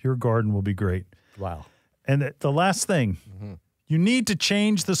your garden will be great. Wow. And the last thing, you need to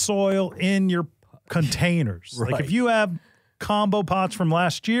change the soil in your containers. Right. Like if you have combo pots from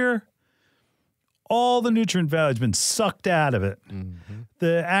last year, all the nutrient value has been sucked out of it.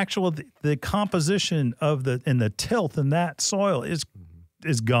 The composition of the tilth in that soil is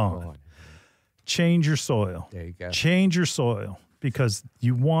gone. Change your soil. There you go. Change your soil because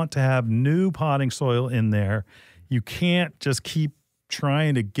you want to have new potting soil in there. You can't just keep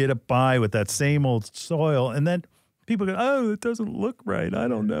trying to get it by with that same old soil, and then people go, "Oh, it doesn't look right. I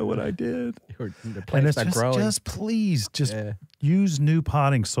don't know what I did." And it's please use new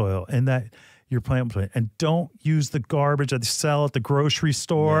potting soil and that. Your plant, and don't use the garbage that they sell at the grocery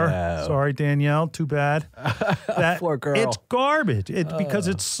store. No. Sorry, Danielle, too bad. That poor girl. It's garbage. Because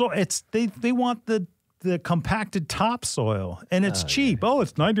they want the compacted topsoil, and it's cheap. Oh,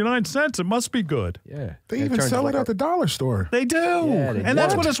 it's 99 cents. It must be good. Yeah, They even sell it at the dollar store. They do, Yeah, they and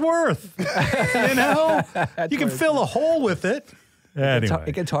that's what it's worth. You know, you can fill a hole with it. Anyway.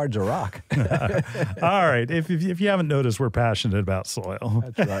 It gets hard to rock. All right. If you haven't noticed, we're passionate about soil.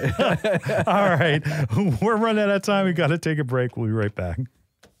 That's right. All right. We're running out of time. We got to take a break. We'll be right back.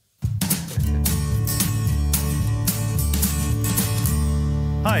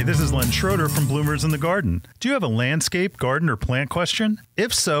 Hi, this is Len Schroeder from Bloomers in the Garden. Do you have a landscape, garden, or plant question?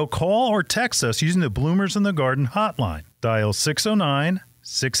 If so, call or text us using the Bloomers in the Garden hotline. Dial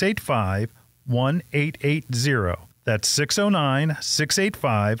 609-685-1880. That's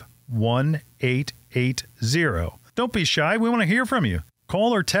 609-685-1880. Don't be shy. We want to hear from you.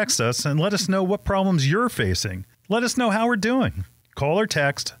 Call or text us and let us know what problems you're facing. Let us know how we're doing. Call or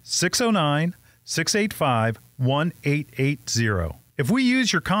text 609-685-1880. If we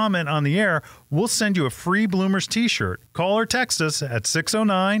use your comment on the air, we'll send you a free Bloomers t-shirt. Call or text us at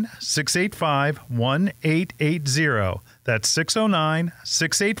 609-685-1880. That's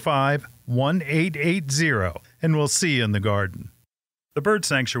 609-685-1880. And we'll see you in the garden. The Bird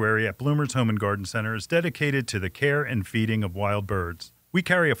Sanctuary at Bloomer's Home and Garden Center is dedicated to the care and feeding of wild birds. We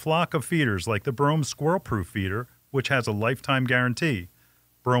carry a flock of feeders like the Brome Squirrel-Proof Feeder, which has a lifetime guarantee.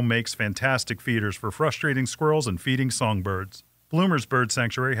 Brome makes fantastic feeders for frustrating squirrels and feeding songbirds. Bloomer's Bird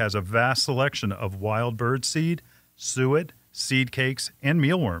Sanctuary has a vast selection of wild bird seed, suet, seed cakes, and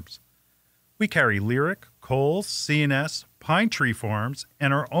mealworms. We carry Lyric, Coles, C&S, Pine Tree Farms,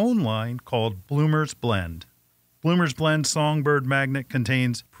 and our own line called Bloomer's Blend. Bloomer's Blend Songbird Magnet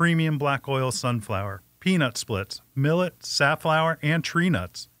contains premium black oil sunflower, peanut splits, millet, safflower, and tree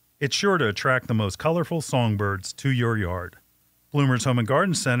nuts. It's sure to attract the most colorful songbirds to your yard. Bloomers Home and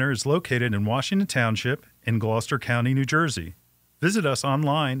Garden Center is located in Washington Township in Gloucester County, New Jersey. Visit us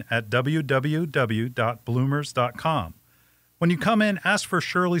online at www.bloomers.com. When you come in, ask for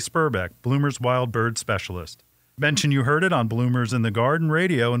Shirley Spurbeck, Bloomers Wild Bird Specialist. Mention you heard it on Bloomers in the Garden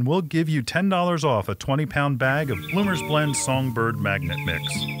Radio, and we'll give you $10 off a 20-pound bag of Bloomers Blend Songbird Magnet Mix.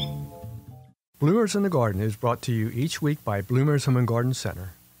 Bloomers in the Garden is brought to you each week by Bloomers Home and Garden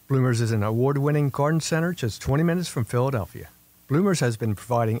Center. Bloomers is an award-winning garden center just 20 minutes from Philadelphia. Bloomers has been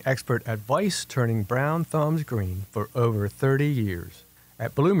providing expert advice turning brown thumbs green for over 30 years.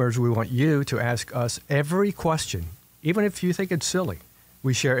 At Bloomers, we want you to ask us every question, even if you think it's silly.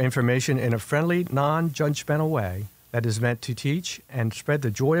 We share information in a friendly, non-judgmental way that is meant to teach and spread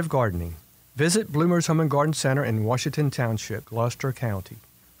the joy of gardening. Visit Bloomers Home and Garden Center in Washington Township, Gloucester County.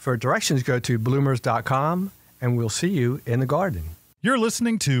 For directions, go to bloomers.com, and we'll see you in the garden. You're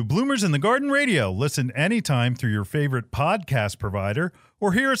listening to Bloomers in the Garden Radio. Listen anytime through your favorite podcast provider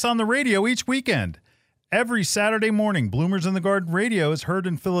or hear us on the radio each weekend. Every Saturday morning, Bloomers in the Garden Radio is heard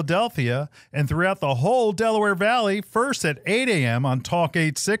in Philadelphia and throughout the whole Delaware Valley, first at 8 a.m. on Talk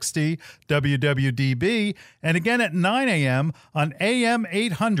 860 WWDB and again at 9 a.m. on AM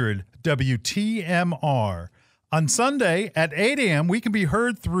 800 WTMR. On Sunday at 8 a.m., we can be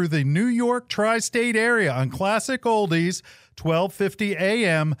heard through the New York tri-state area on Classic Oldies, 1250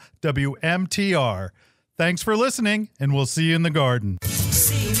 AM WMTR. Thanks for listening, and we'll see you in the garden.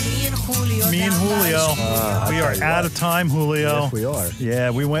 Me and Julio. We are out of time, Julio. Yes, we are.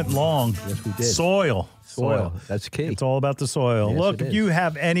 Yeah, we went long. Yes, we did. Soil. That's key. It's all about the soil. Yes, Look, it if is. you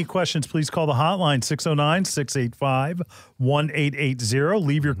have any questions, please call the hotline, 609-685-1880.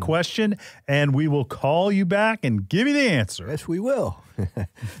 Leave your question, and we will call you back and give you the answer. Yes, we will.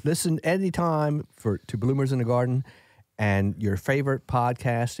 Listen anytime to Bloomers in the Garden and your favorite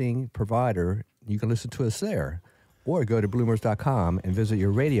podcasting provider. You can listen to us there. Or go to bloomers.com and visit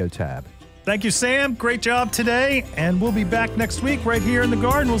your radio tab. Thank you, Sam. Great job today. And we'll be back next week right here in the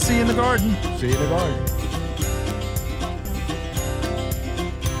garden. We'll see you in the garden. See you in the garden.